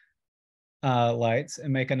lights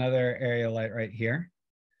and make another area light right here.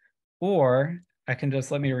 Or I can just,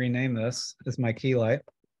 let me rename this as my key light.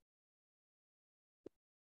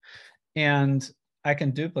 And I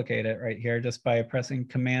can duplicate it right here just by pressing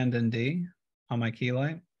Command and D on my key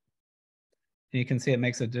light. And you can see it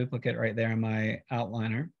makes a duplicate right there in my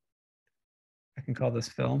outliner. I can call this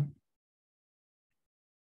fill.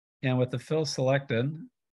 And with the fill selected,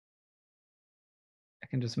 I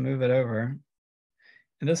can just move it over.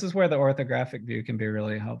 And this is where the orthographic view can be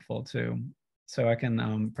really helpful too. So I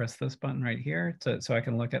can press this button right here so I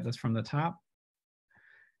can look at this from the top.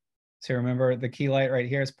 So remember the key light right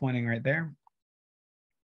here is pointing right there.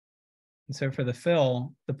 And so for the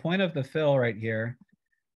fill, the point of the fill right here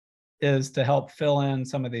is to help fill in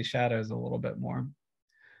some of these shadows a little bit more.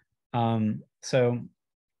 So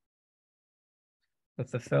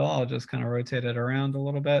with the fill, I'll just kind of rotate it around a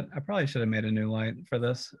little bit. I probably should have made a new light for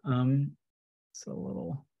this. It's a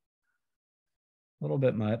little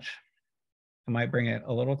bit much. I might bring it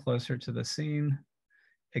a little closer to the scene.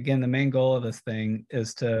 Again, the main goal of this thing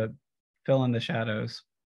is to fill in the shadows.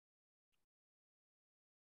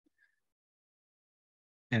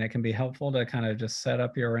 And it can be helpful to kind of just set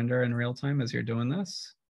up your render in real time as you're doing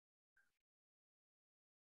this.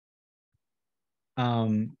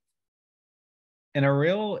 And a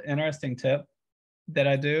real interesting tip that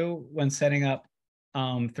I do when setting up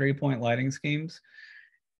 3-point lighting schemes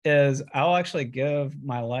is I'll actually give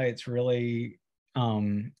my lights really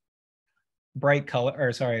bright color,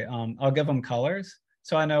 or sorry, I'll give them colors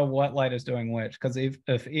so I know what light is doing which, because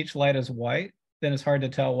if each light is white, then it's hard to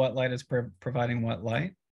tell what light is providing what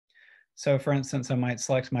light. So for instance, I might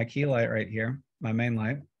select my key light right here, my main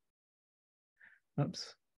light.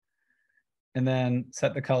 Oops. And then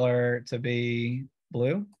set the color to be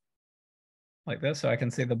blue, like this, so I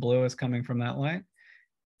can see the blue is coming from that light.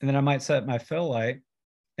 And then I might set my fill light,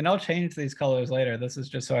 and I'll change these colors later. This is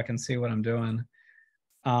just so I can see what I'm doing.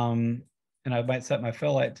 And I might set my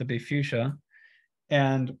fill light to be fuchsia.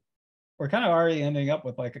 And we're kind of already ending up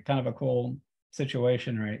with like a kind of a cool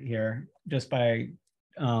situation right here, just by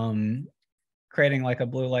creating like a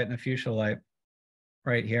blue light and a fuchsia light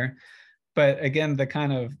right here. But again,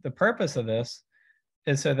 the purpose of this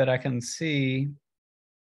is so that I can see,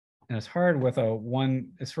 and it's hard with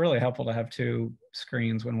it's really helpful to have two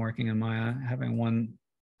screens when working in Maya. Having one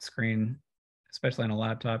screen, especially on a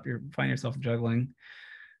laptop, you find yourself juggling.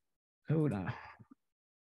 Oh no,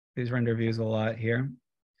 these render views a lot here.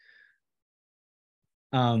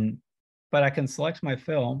 But I can select my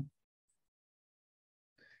fill,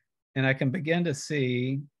 and I can begin to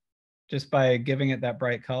see, just by giving it that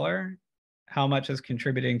bright color, how much is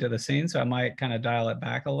contributing to the scene. So I might kind of dial it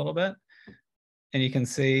back a little bit. And you can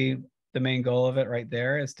see the main goal of it right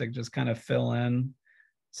there is to just kind of fill in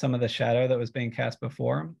some of the shadow that was being cast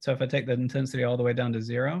before. So if I take the intensity all the way down to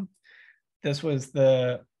 0, this was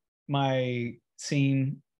my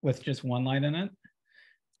scene with just one light in it.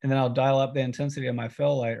 And then I'll dial up the intensity of my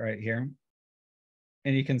fill light right here.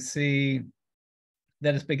 And you can see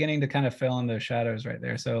that it's beginning to kind of fill in those shadows right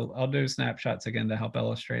there. So I'll do snapshots again to help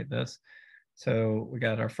illustrate this. So we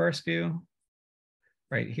got our first view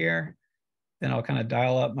right here. Then I'll kind of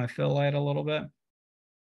dial up my fill light a little bit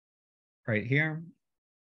right here.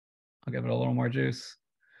 I'll give it a little more juice.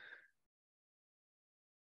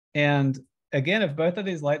 And again, if both of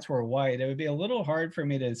these lights were white, it would be a little hard for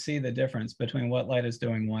me to see the difference between what light is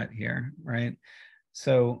doing what here, right?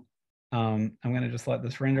 So I'm going to just let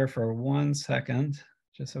this render for 1 second,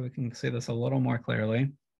 just so we can see this a little more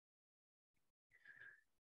clearly.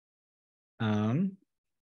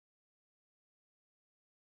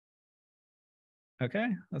 Okay,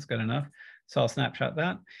 that's good enough. So I'll snapshot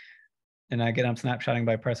that. And again, I'm snapshotting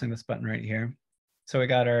by pressing this button right here. So we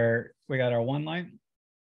got our one light.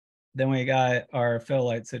 Then we got our fill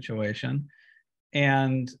light situation.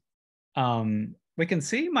 And we can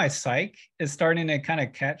see my cyc is starting to kind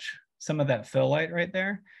of catch some of that fill light right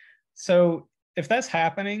there. So if that's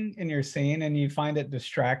happening in your scene and you find it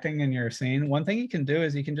distracting in your scene, one thing you can do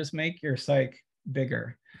is you can just make your cyc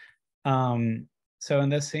bigger. So in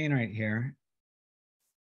this scene right here,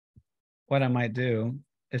 what I might do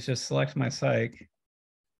is just select my cyc.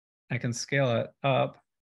 I can scale it up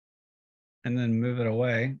and then move it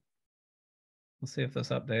away. We'll see if this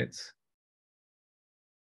updates.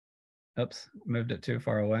 Oops, moved it too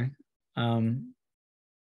far away.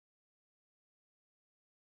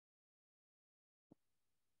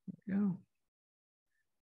 Go.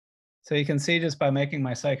 So you can see just by making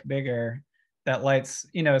my cyc bigger, that light's,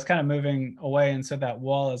 you know, it's kind of moving away, and so that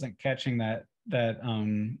wall isn't catching that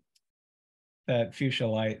fuchsia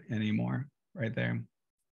light anymore right there.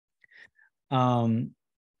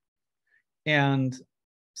 And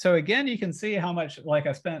so again, you can see how much, like,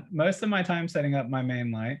 I spent most of my time setting up my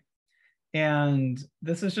main light. And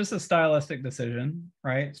this is just a stylistic decision,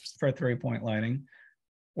 right, for 3-point lighting,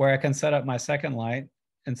 where I can set up my second light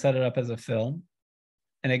and set it up as a fill.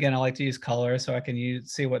 And again, I like to use color so I can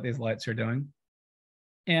see what these lights are doing.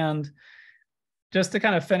 And just to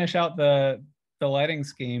kind of finish out the lighting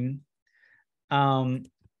scheme,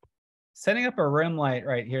 setting up a rim light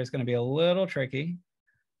right here is going to be a little tricky.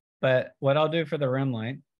 But what I'll do for the rim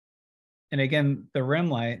light, and again, the rim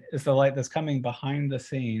light is the light that's coming behind the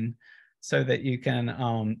scene, so that you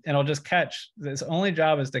can, it'll just catch, its only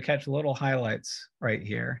job is to catch little highlights right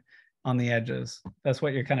here on the edges. That's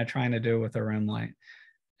what you're kind of trying to do with a rim light.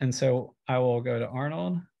 And so I will go to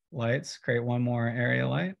Arnold, lights, create one more area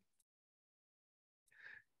light,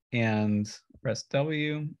 and press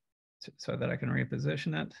W so that I can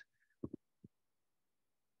reposition it.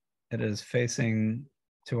 It is facing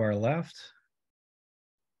to our left.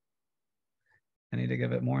 I need to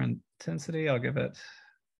give it more intensity. I'll give it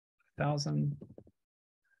 1,000.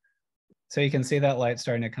 So you can see that light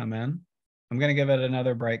starting to come in. I'm going to give it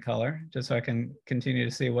another bright color just so I can continue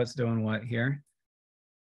to see what's doing what here.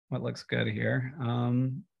 What looks good here. I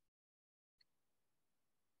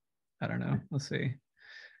don't know. Let's see.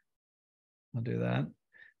 I'll do that.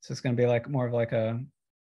 So it's going to be like more of like a,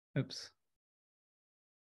 oops.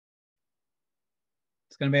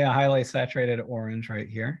 It's going to be a highly saturated orange right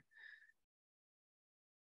here.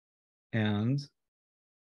 And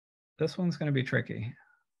this one's going to be tricky.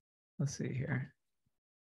 Let's see here.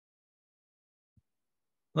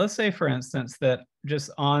 Let's say, for instance, that just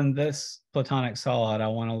on this platonic solid, I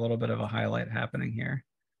want a little bit of a highlight happening here.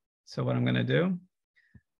 So what I'm going to do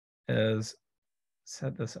is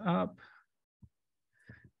set this up.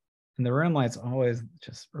 And the rim light's always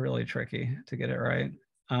just really tricky to get it right.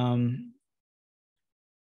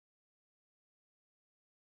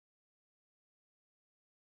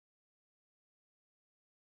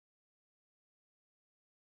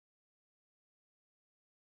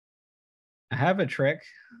 I have a trick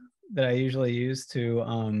that I usually use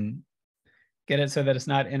to get it so that it's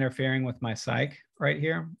not interfering with my cyc right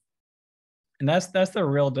here. And that's the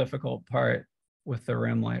real difficult part with the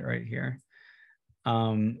rim light right here.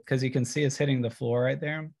 Because you can see it's hitting the floor right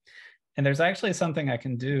there. And there's actually something I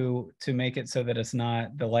can do to make it so that it's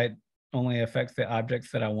not, the light only affects the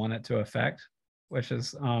objects that I want it to affect, which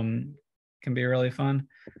is can be really fun.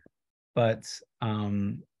 But I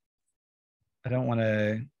don't want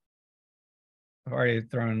to, I've already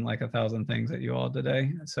thrown like 1,000 things at you all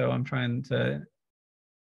today. So I'm trying to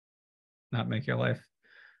not make your life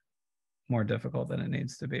more difficult than it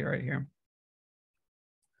needs to be right here.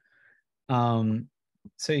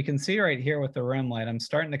 So you can see right here with the rim light, I'm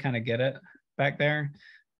starting to kind of get it back there,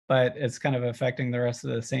 but it's kind of affecting the rest of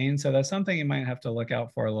the scene. So that's something you might have to look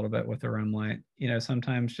out for a little bit with the rim light. You know,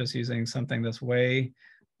 sometimes just using something that's way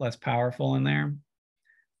less powerful in there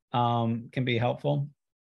can be helpful.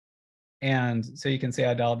 And so you can see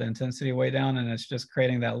I dialed the intensity way down, and it's just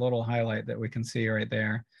creating that little highlight that we can see right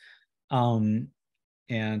there. And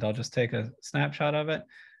I'll just take a snapshot of it.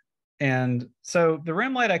 And so the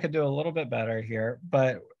rim light I could do a little bit better here,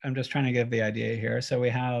 but I'm just trying to give the idea here. So we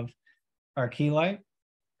have our key light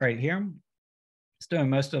right here. It's doing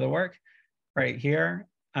most of the work. Right here,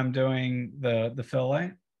 I'm doing the fill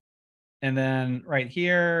light. And then right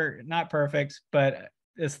here, not perfect, but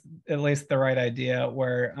it's at least the right idea,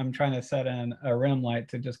 where I'm trying to set in a rim light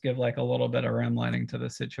to just give like a little bit of rim lighting to the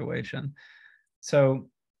situation. So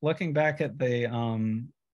looking back at the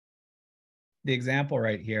example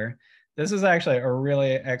right here, this is actually a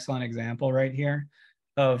really excellent example right here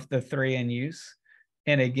of the 3 in use.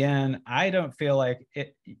 And again, I don't feel like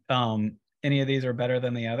any of these are better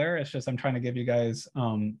than the other. It's just I'm trying to give you guys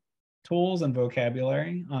tools and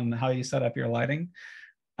vocabulary on how you set up your lighting.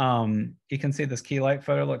 You can see this key light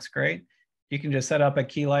photo looks great. You can just set up a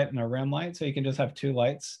key light and a rim light, so you can just have 2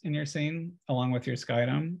 lights in your scene along with your sky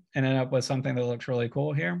dome and end up with something that looks really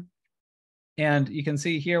cool here. And you can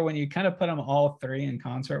see here, when you kind of put them all 3 in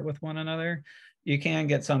concert with one another, you can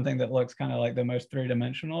get something that looks kind of like the most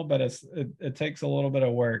 3-dimensional, but it takes a little bit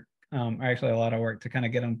of work, actually a lot of work, to kind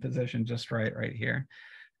of get them positioned just right here.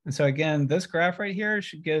 And so again, this graph right here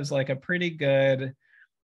gives like a pretty good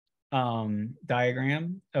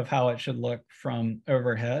diagram of how it should look from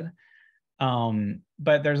overhead.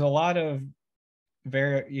 But there's a lot of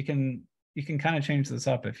you can kind of change this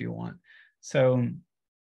up if you want. So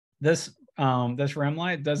this this rim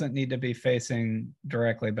light doesn't need to be facing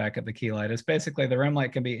directly back at the key light. It's basically the rim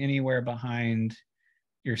light can be anywhere behind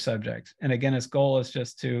your subject. And again, its goal is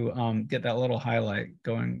just to get that little highlight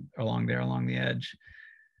going along there along the edge.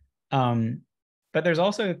 But there's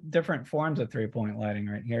also different forms of 3-point lighting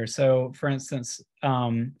right here. So for instance,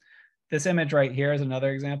 this image right here is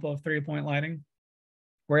another example of 3-point lighting,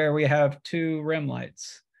 where we have 2 rim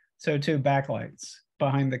lights. So 2 backlights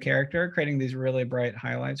behind the character, creating these really bright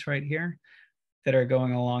highlights right here that are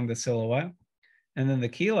going along the silhouette. And then the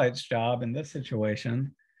key light's job in this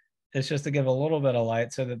situation is just to give a little bit of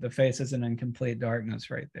light so that the face isn't in complete darkness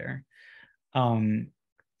right there.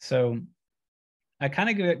 So I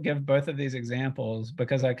kind of give both of these examples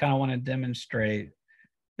because I kind of want to demonstrate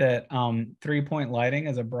that 3-point lighting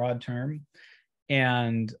is a broad term.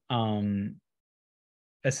 And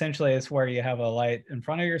essentially it's where you have a light in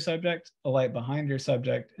front of your subject, a light behind your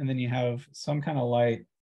subject, and then you have some kind of light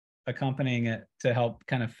accompanying it to help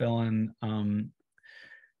kind of fill in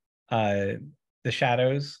the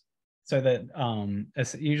shadows, so that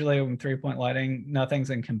it's usually in 3-point lighting, nothing's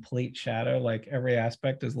in complete shadow, like every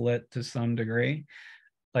aspect is lit to some degree,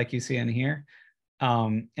 like you see in here.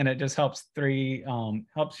 And it just helps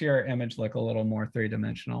your image look a little more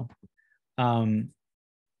 3-dimensional.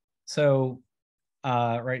 So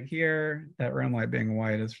right here, that rim light being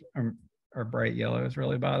white is or bright yellow is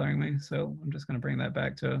really bothering me. So I'm just going to bring that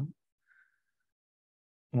back to a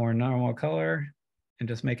more normal color and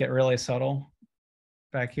just make it really subtle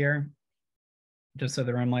back here, just so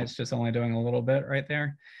the rim light's just only doing a little bit right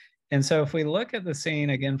there. And so if we look at the scene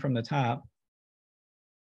again from the top,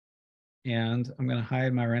 and I'm going to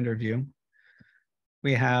hide my render view,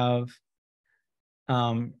 we have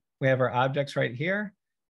our objects right here.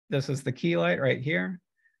 This is the key light right here.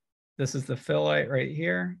 This is the fill light right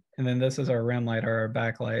here. And then this is our rim light or our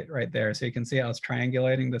backlight right there. So you can see how it's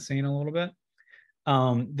triangulating the scene a little bit.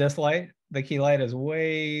 This light, the key light, is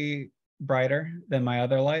way brighter than my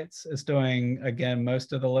other lights. It's doing, again,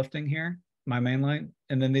 most of the lifting here, my main light.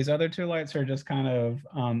 And then these other 2 lights are just kind of,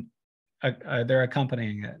 they're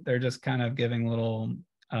accompanying it. They're just kind of giving little,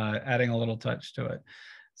 adding a little touch to it.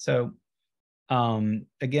 So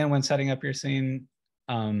again, when setting up your scene,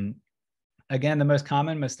 again, the most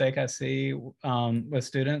common mistake I see with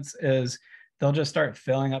students is they'll just start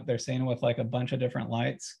filling up their scene with like a bunch of different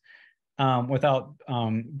lights without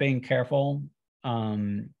being careful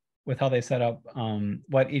with how they set up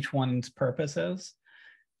what each one's purpose is.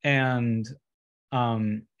 And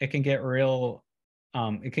it can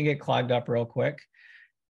get clogged up real quick.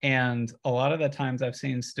 And a lot of the times I've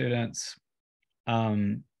seen students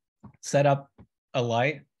set up a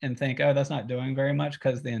light and think, oh, that's not doing very much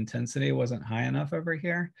because the intensity wasn't high enough over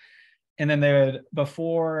here. And then they would,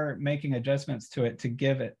 before making adjustments to it to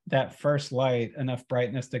give it that first light enough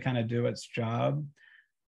brightness to kind of do its job,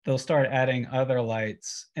 they'll start adding other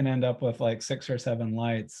lights and end up with like 6 or 7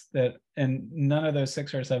 lights and none of those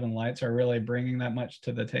 6 or 7 lights are really bringing that much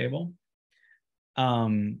to the table.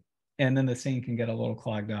 And then the scene can get a little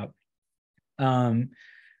clogged up.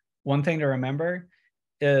 One thing to remember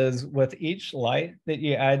is with each light that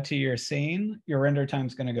you add to your scene, your render time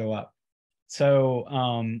is going to go up. So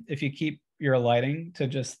if you keep your lighting to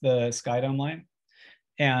just the skydome light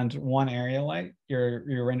and 1 area light,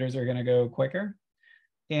 your renders are going to go quicker.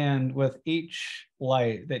 And with each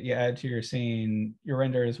light that you add to your scene, your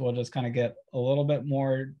renders will just kind of get a little bit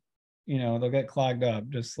more, they'll get clogged up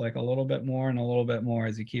just like a little bit more and a little bit more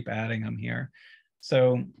as you keep adding them here.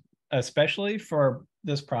 So especially for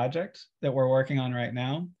this project that we're working on right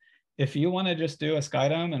now, if you want to just do a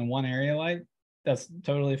skydome and 1 area light, that's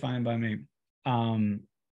totally fine by me.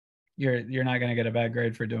 You're not going to get a bad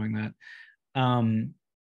grade for doing that.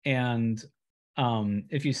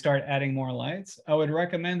 If you start adding more lights, I would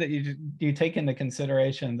recommend that you take into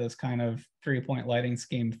consideration this kind of 3-point lighting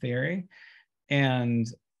scheme theory, and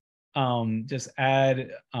just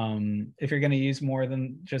add, if you're going to use more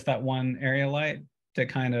than just that 1 area light, to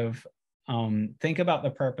kind of think about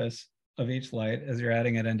the purpose of each light as you're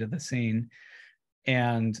adding it into the scene,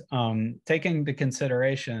 and taking into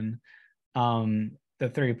consideration the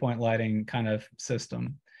 3-point lighting kind of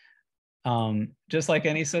system. Just like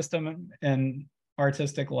any system in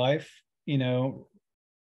artistic life,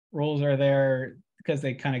 rules are there because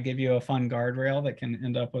they kind of give you a fun guardrail that can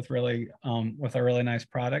end up with a really nice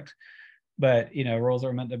product. But rules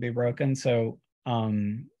are meant to be broken, so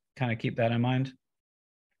kind of keep that in mind.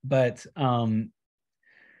 But I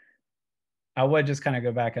would just kind of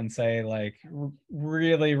go back and say, like,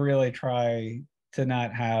 really, really try to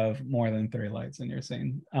not have more than 3 lights in your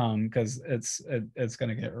scene, because it's going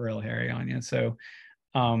to get real hairy on you. So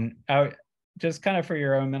just kind of for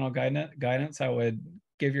your own mental guidance, I would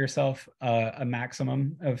give yourself a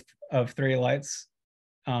maximum of 3 lights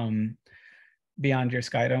beyond your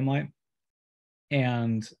sky dome light.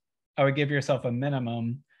 And I would give yourself a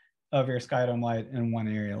minimum of your sky dome light and 1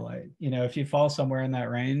 area light. You know, if you fall somewhere in that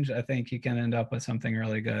range, I think you can end up with something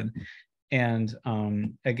really good. And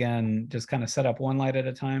again, just kind of set up 1 light at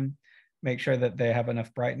a time. Make sure that they have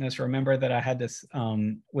enough brightness. Remember that I had this,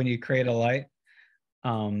 when you create a light,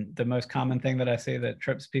 the most common thing that I see that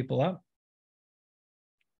trips people up,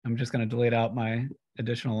 I'm just going to delete out my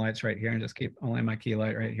additional lights right here and just keep only my key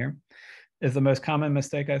light right here, is the most common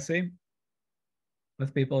mistake I see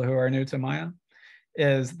with people who are new to Maya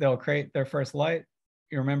is they'll create their first light.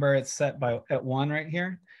 You remember it's set at 1 right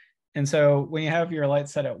here. And so when you have your light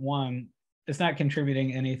set at 1, it's not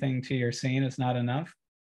contributing anything to your scene. It's not enough.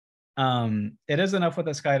 It is enough with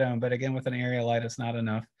a sky dome, but again, with an area light, it's not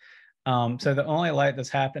enough. So the only light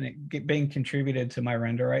that's being contributed to my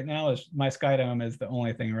render right now is my sky dome is the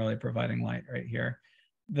only thing really providing light right here.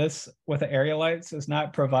 This with the area lights is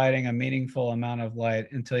not providing a meaningful amount of light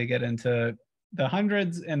until you get into the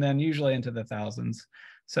hundreds and then usually into the thousands.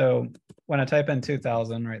 So when I type in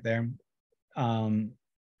 2000 right there, I'm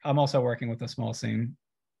also working with a small scene.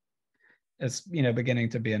 It's, you know, beginning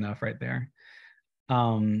to be enough right there.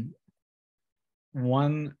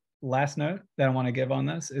 One last note that I want to give on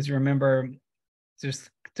this is, remember, just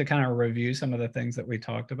to kind of review some of the things that we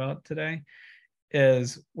talked about today,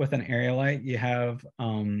 is with an area light, you have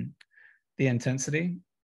the intensity,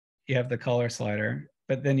 you have the color slider,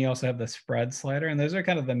 but then you also have the spread slider. And those are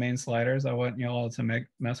kind of the main sliders I want you all to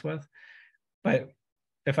mess with. But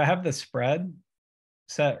if I have the spread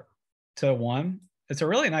set to 1, it's a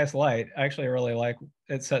really nice light. I actually really like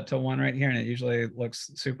it set to 1 right here, and it usually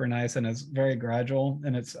looks super nice and it's very gradual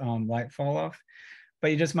in its light fall off.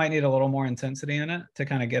 But you just might need a little more intensity in it to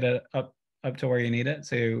kind of get it up to where you need it.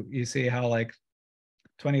 So you see how like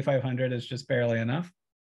 2500 is just barely enough.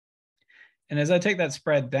 And as I take that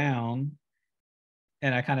spread down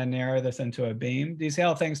and I kind of narrow this into a beam, do you see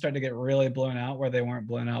how things start to get really blown out where they weren't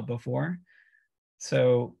blown out before?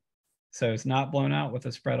 So it's not blown out with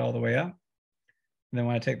the spread all the way up. And then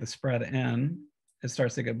when I take the spread in, it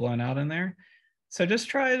starts to get blown out in there. So just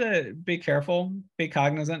try to be careful, be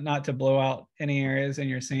cognizant not to blow out any areas in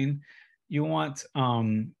your scene. You want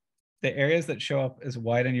the areas that show up as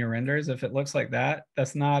white in your renders. If it looks like that,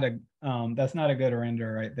 that's not a good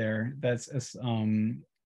render right there. It's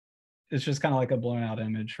just kind of like a blown out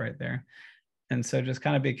image right there. And so just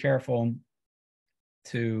kind of be careful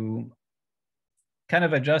to kind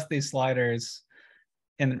of adjust these sliders.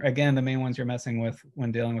 And again, the main ones you're messing with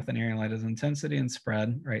when dealing with an area light is intensity and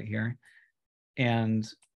spread right here. And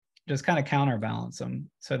just kind of counterbalance them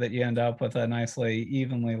so that you end up with a nicely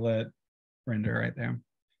evenly lit render right there.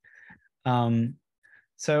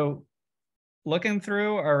 So looking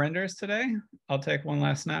through our renders today, I'll take one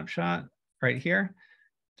last snapshot right here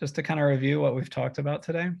just to kind of review what we've talked about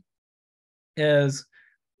today. Is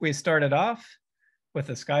we started off with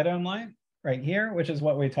the sky dome light right here, which is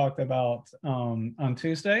what we talked about on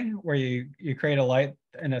Tuesday, where you create a light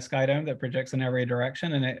in a sky dome that projects in every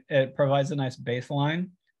direction, and it provides a nice baseline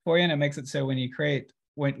for you, and it makes it so when you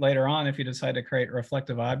later on, if you decide to create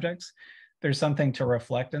reflective objects, there's something to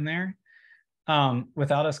reflect in there.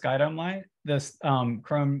 Without a sky dome light, this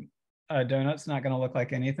chrome donut's not going to look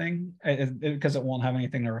like anything because it won't have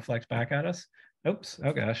anything to reflect back at us. Oops,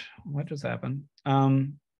 oh gosh, what just happened?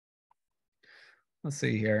 Let's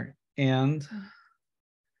see here. And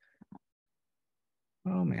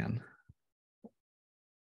oh man.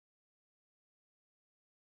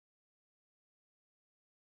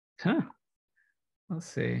 Huh. Let's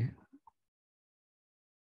see.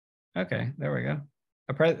 Okay, there we go.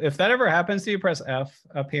 If that ever happens to you, press F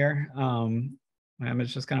up here. My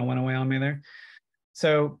image just kind of went away on me there.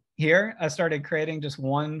 So here I started creating just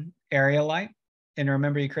one area light. And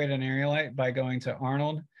remember, you create an area light by going to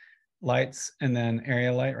Arnold, lights, and then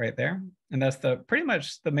area light right there. And that's pretty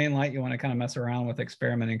much the main light you want to kind of mess around with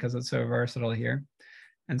experimenting because it's so versatile here.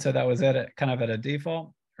 And so that was it, kind of at a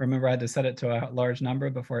default. Remember, I had to set it to a large number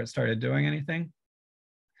before it started doing anything.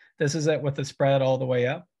 This is it with the spread all the way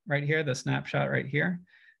up right here, the snapshot right here.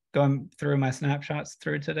 Going through my snapshots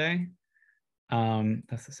through today.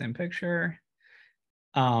 That's the same picture.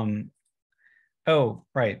 Oh,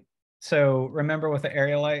 right. So remember with the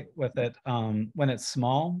area light, with it, when it's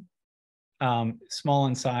small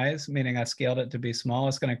in size, meaning I scaled it to be small,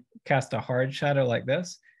 it's going to cast a hard shadow like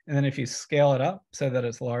this. And then if you scale it up so that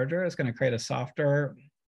it's larger, it's going to create a softer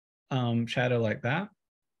shadow like that.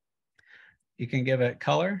 You can give it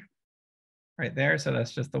color right there. So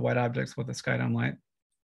that's just the white objects with the sky dome light.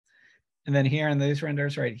 And then here in these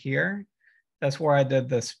renders right here, that's where I did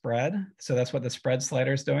the spread. So that's what the spread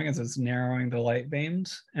slider is doing, is it's narrowing the light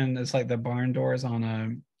beams. And it's like the barn doors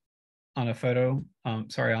on a photo, on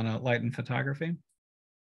a light and photography.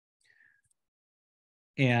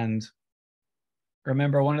 And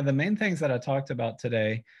remember, one of the main things that I talked about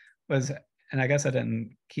today was, and I guess I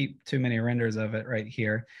didn't keep too many renders of it right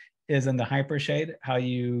here, is in the hypershade, how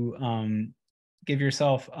you give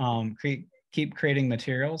yourself, keep creating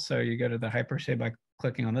materials. So you go to the hypershade by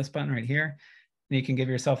clicking on this button right here, and you can give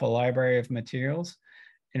yourself a library of materials.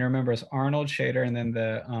 And remember, it's Arnold Shader and then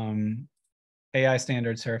the AI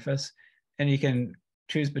standard surface. And you can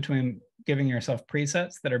choose between giving yourself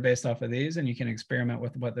presets that are based off of these, and you can experiment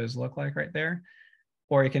with what those look like right there.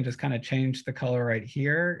 Or you can just kind of change the color right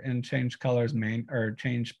here and change colors or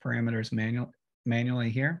change parameters manually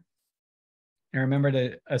here. And remember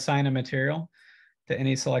to assign a material to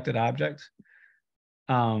any selected object.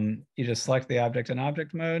 You just select the object in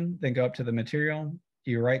object mode, then go up to the material.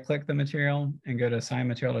 You right click the material and go to assign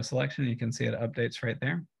material to selection. You can see it updates right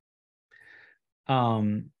there.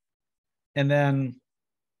 And then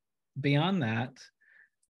beyond that,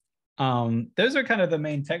 those are kind of the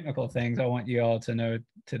main technical things I want you all to know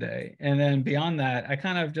today. And then beyond that,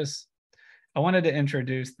 I wanted to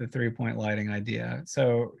introduce the 3-point lighting idea.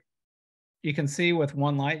 So you can see with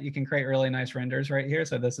one light, you can create really nice renders right here.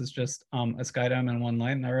 So this is just a sky dome and one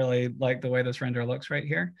light, and I really like the way this render looks right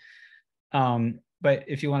here. But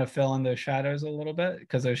if you want to fill in those shadows a little bit,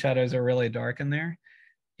 because those shadows are really dark in there,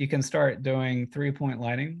 you can start doing 3-point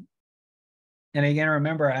lighting. And again,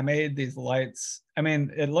 remember, I made these lights. I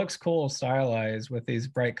mean, it looks cool stylized with these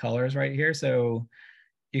bright colors right here. So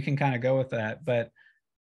you can kind of go with that. But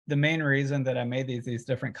the main reason that I made these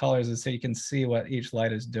different colors is so you can see what each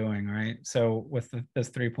light is doing, right? So with this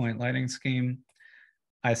 3-point lighting scheme,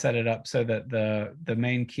 I set it up so that the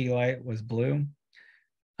main key light was blue.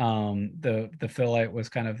 The fill light was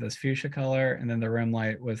kind of this fuchsia color, and then the rim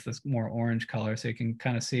light was this more orange color. So you can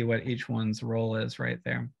kind of see what each one's role is right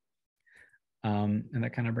there. And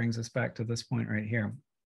that kind of brings us back to this point right here.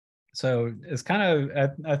 So it's kind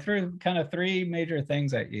of, I threw kind of 3 major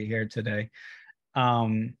things at you here today.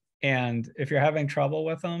 And if you're having trouble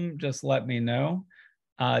with them, just let me know.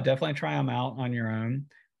 Definitely try them out on your own.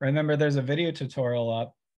 Remember, there's a video tutorial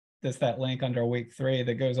up, that link under week 3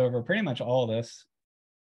 that goes over pretty much all this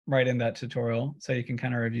right in that tutorial. So you can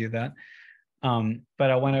kind of review that.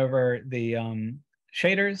 But I went over the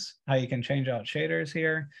shaders, how you can change out shaders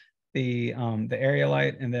here, the area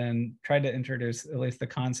light, and then tried to introduce at least the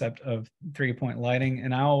concept of 3-point lighting.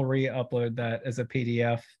 And I'll re-upload that as a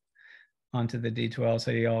PDF onto the D12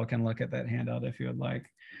 so you all can look at that handout if you would like.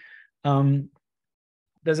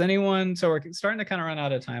 Does anyone, so we're starting to kind of run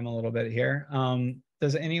out of time a little bit here.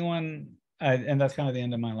 Does anyone, and that's kind of the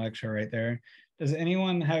end of my lecture right there. Does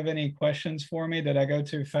anyone have any questions for me? Did I go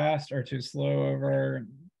too fast or too slow over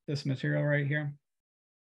this material right here?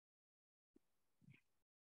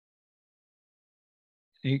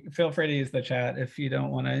 You feel free to use the chat if you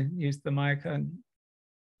don't want to use the mic.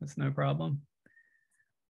 That's no problem.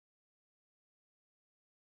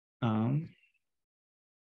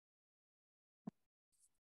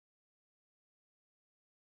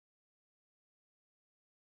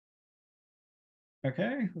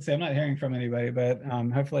 Okay, let's see, I'm not hearing from anybody, but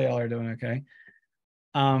hopefully y'all are doing okay.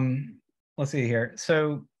 Let's see here.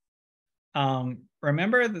 So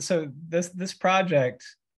remember, so this project,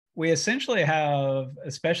 we essentially have,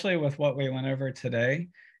 especially with what we went over today,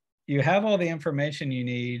 you have all the information you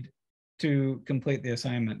need to complete the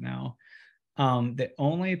assignment now. The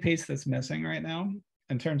only piece that's missing right now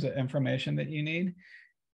in terms of information that you need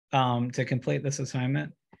to complete this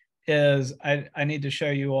assignment is I need to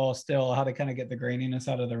show you all still how to kind of get the graininess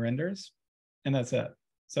out of the renders, and that's it.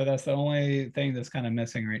 So that's the only thing that's kind of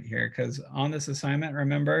missing right here, because on this assignment,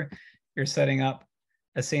 remember, you're setting up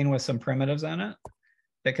a scene with some primitives in it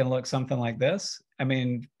that can look something like this. I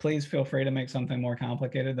mean, please feel free to make something more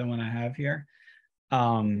complicated than what I have here.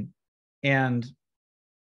 And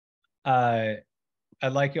I'd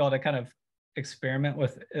like you all to kind of experiment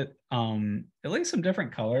with it, at least some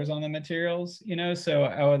different colors on the materials, you know. So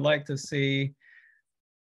I would like to see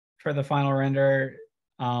for the final render,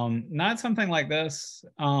 not something like this,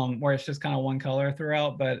 where it's just kind of one color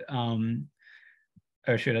throughout, but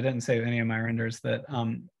oh shoot, I didn't save any of my renders that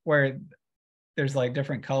where there's like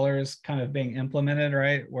different colors kind of being implemented,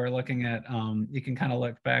 right? We're looking at, you can kind of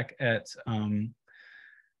look back at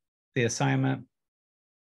the assignment.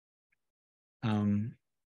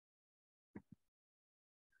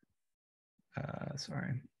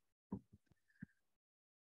 Sorry.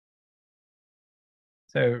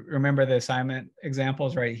 So remember the assignment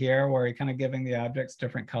examples right here where you're kind of giving the objects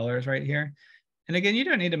different colors right here. And again, you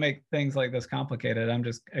don't need to make things like this complicated. I'm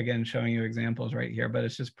just, again, showing you examples right here, but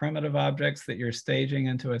it's just primitive objects that you're staging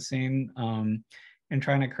into a scene and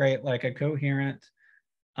trying to create like a coherent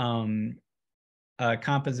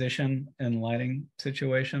composition and lighting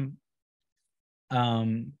situation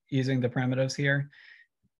using the primitives here.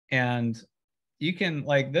 And you can,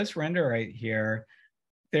 like this render right here,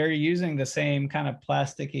 they're using the same kind of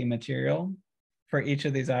plasticky material for each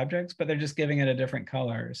of these objects, but they're just giving it a different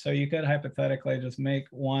color. So you could hypothetically just make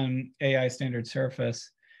one AI standard surface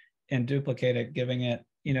and duplicate it, giving it,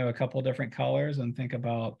 you know, a couple different colors, and think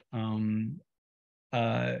about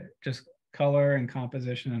just color and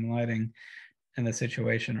composition and lighting in the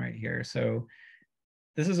situation right here. So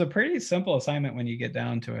this is a pretty simple assignment when you get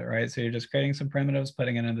down to it, right? So you're just creating some primitives,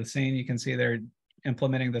 putting it in the scene. You can see they're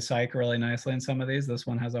implementing the cyc really nicely in some of these. This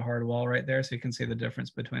one has a hard wall right there, so you can see the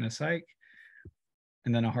difference between a cyc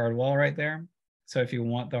and then a hard wall right there. So if you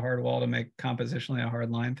want the hard wall to make compositionally a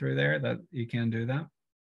hard line through there, that you can do that.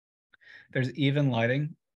 There's even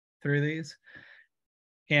lighting through these.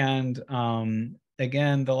 And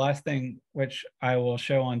again, the last thing which I will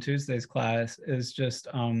show on Tuesday's class is just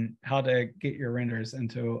how to get your renders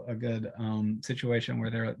into a good situation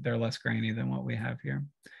where they're less grainy than what we have here.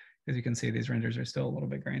 As you can see, these renders are still a little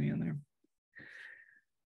bit grainy in there.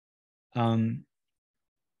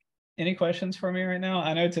 Any questions for me right now?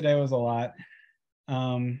 I know today was a lot.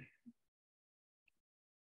 Are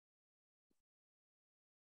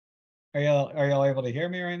y'all able to hear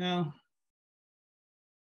me right now?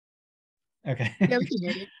 Okay. Yeah, we can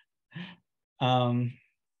hear you.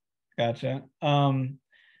 Gotcha.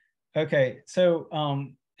 Okay, so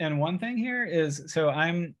and one thing here is, so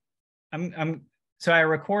so I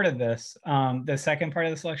recorded this, the second part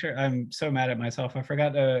of this lecture. I'm so mad at myself. I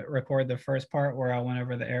forgot to record the first part where I went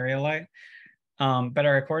over the area light. But I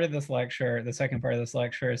recorded this lecture, the second part of this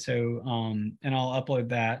lecture. So, and I'll upload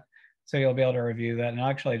that. So you'll be able to review that. And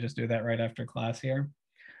I'll actually just do that right after class here.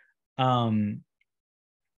 I'm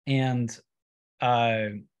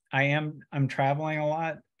traveling a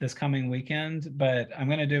lot this coming weekend, but I'm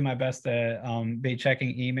going to do my best to be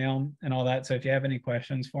checking email and all that. So if you have any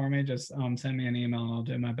questions for me, just send me an email and I'll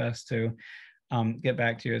do my best to get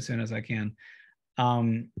back to you as soon as I can.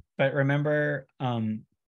 But remember,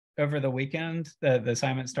 over the weekend, the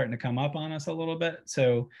assignment's starting to come up on us a little bit.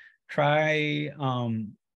 So try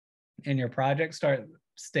in your project, start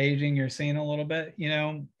staging your scene a little bit, you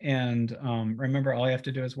know, and remember, all you have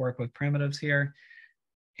to do is work with primitives here.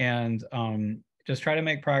 And just try to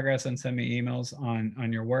make progress and send me emails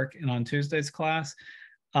on your work. And on Tuesday's class,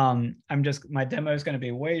 my demo is going to be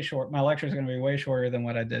way short. My lecture is going to be way shorter than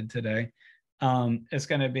what I did today. It's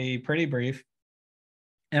going to be pretty brief.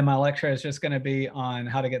 And my lecture is just going to be on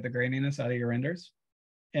how to get the graininess out of your renders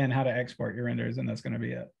and how to export your renders. And that's going to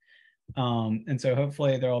be it. And so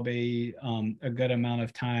hopefully there'll be a good amount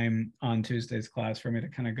of time on Tuesday's class for me to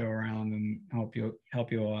kind of go around and help you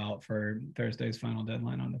all out for Thursday's final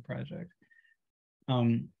deadline on the project.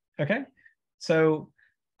 Okay, so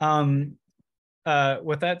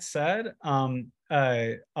with that said, I'll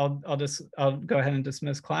go ahead and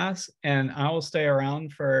dismiss class, and I will stay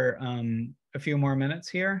around for a few more minutes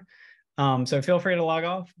here. So feel free to log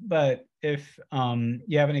off, but if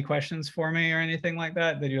you have any questions for me or anything like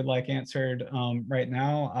that you'd like answered right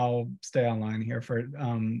now, I'll stay online here for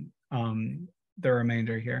the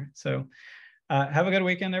remainder here. So have a good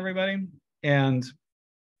weekend, everybody, and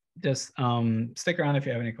just stick around if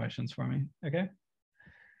you have any questions for me, okay?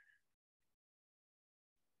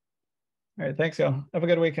 All right, thanks, y'all. Have a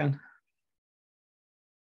good weekend.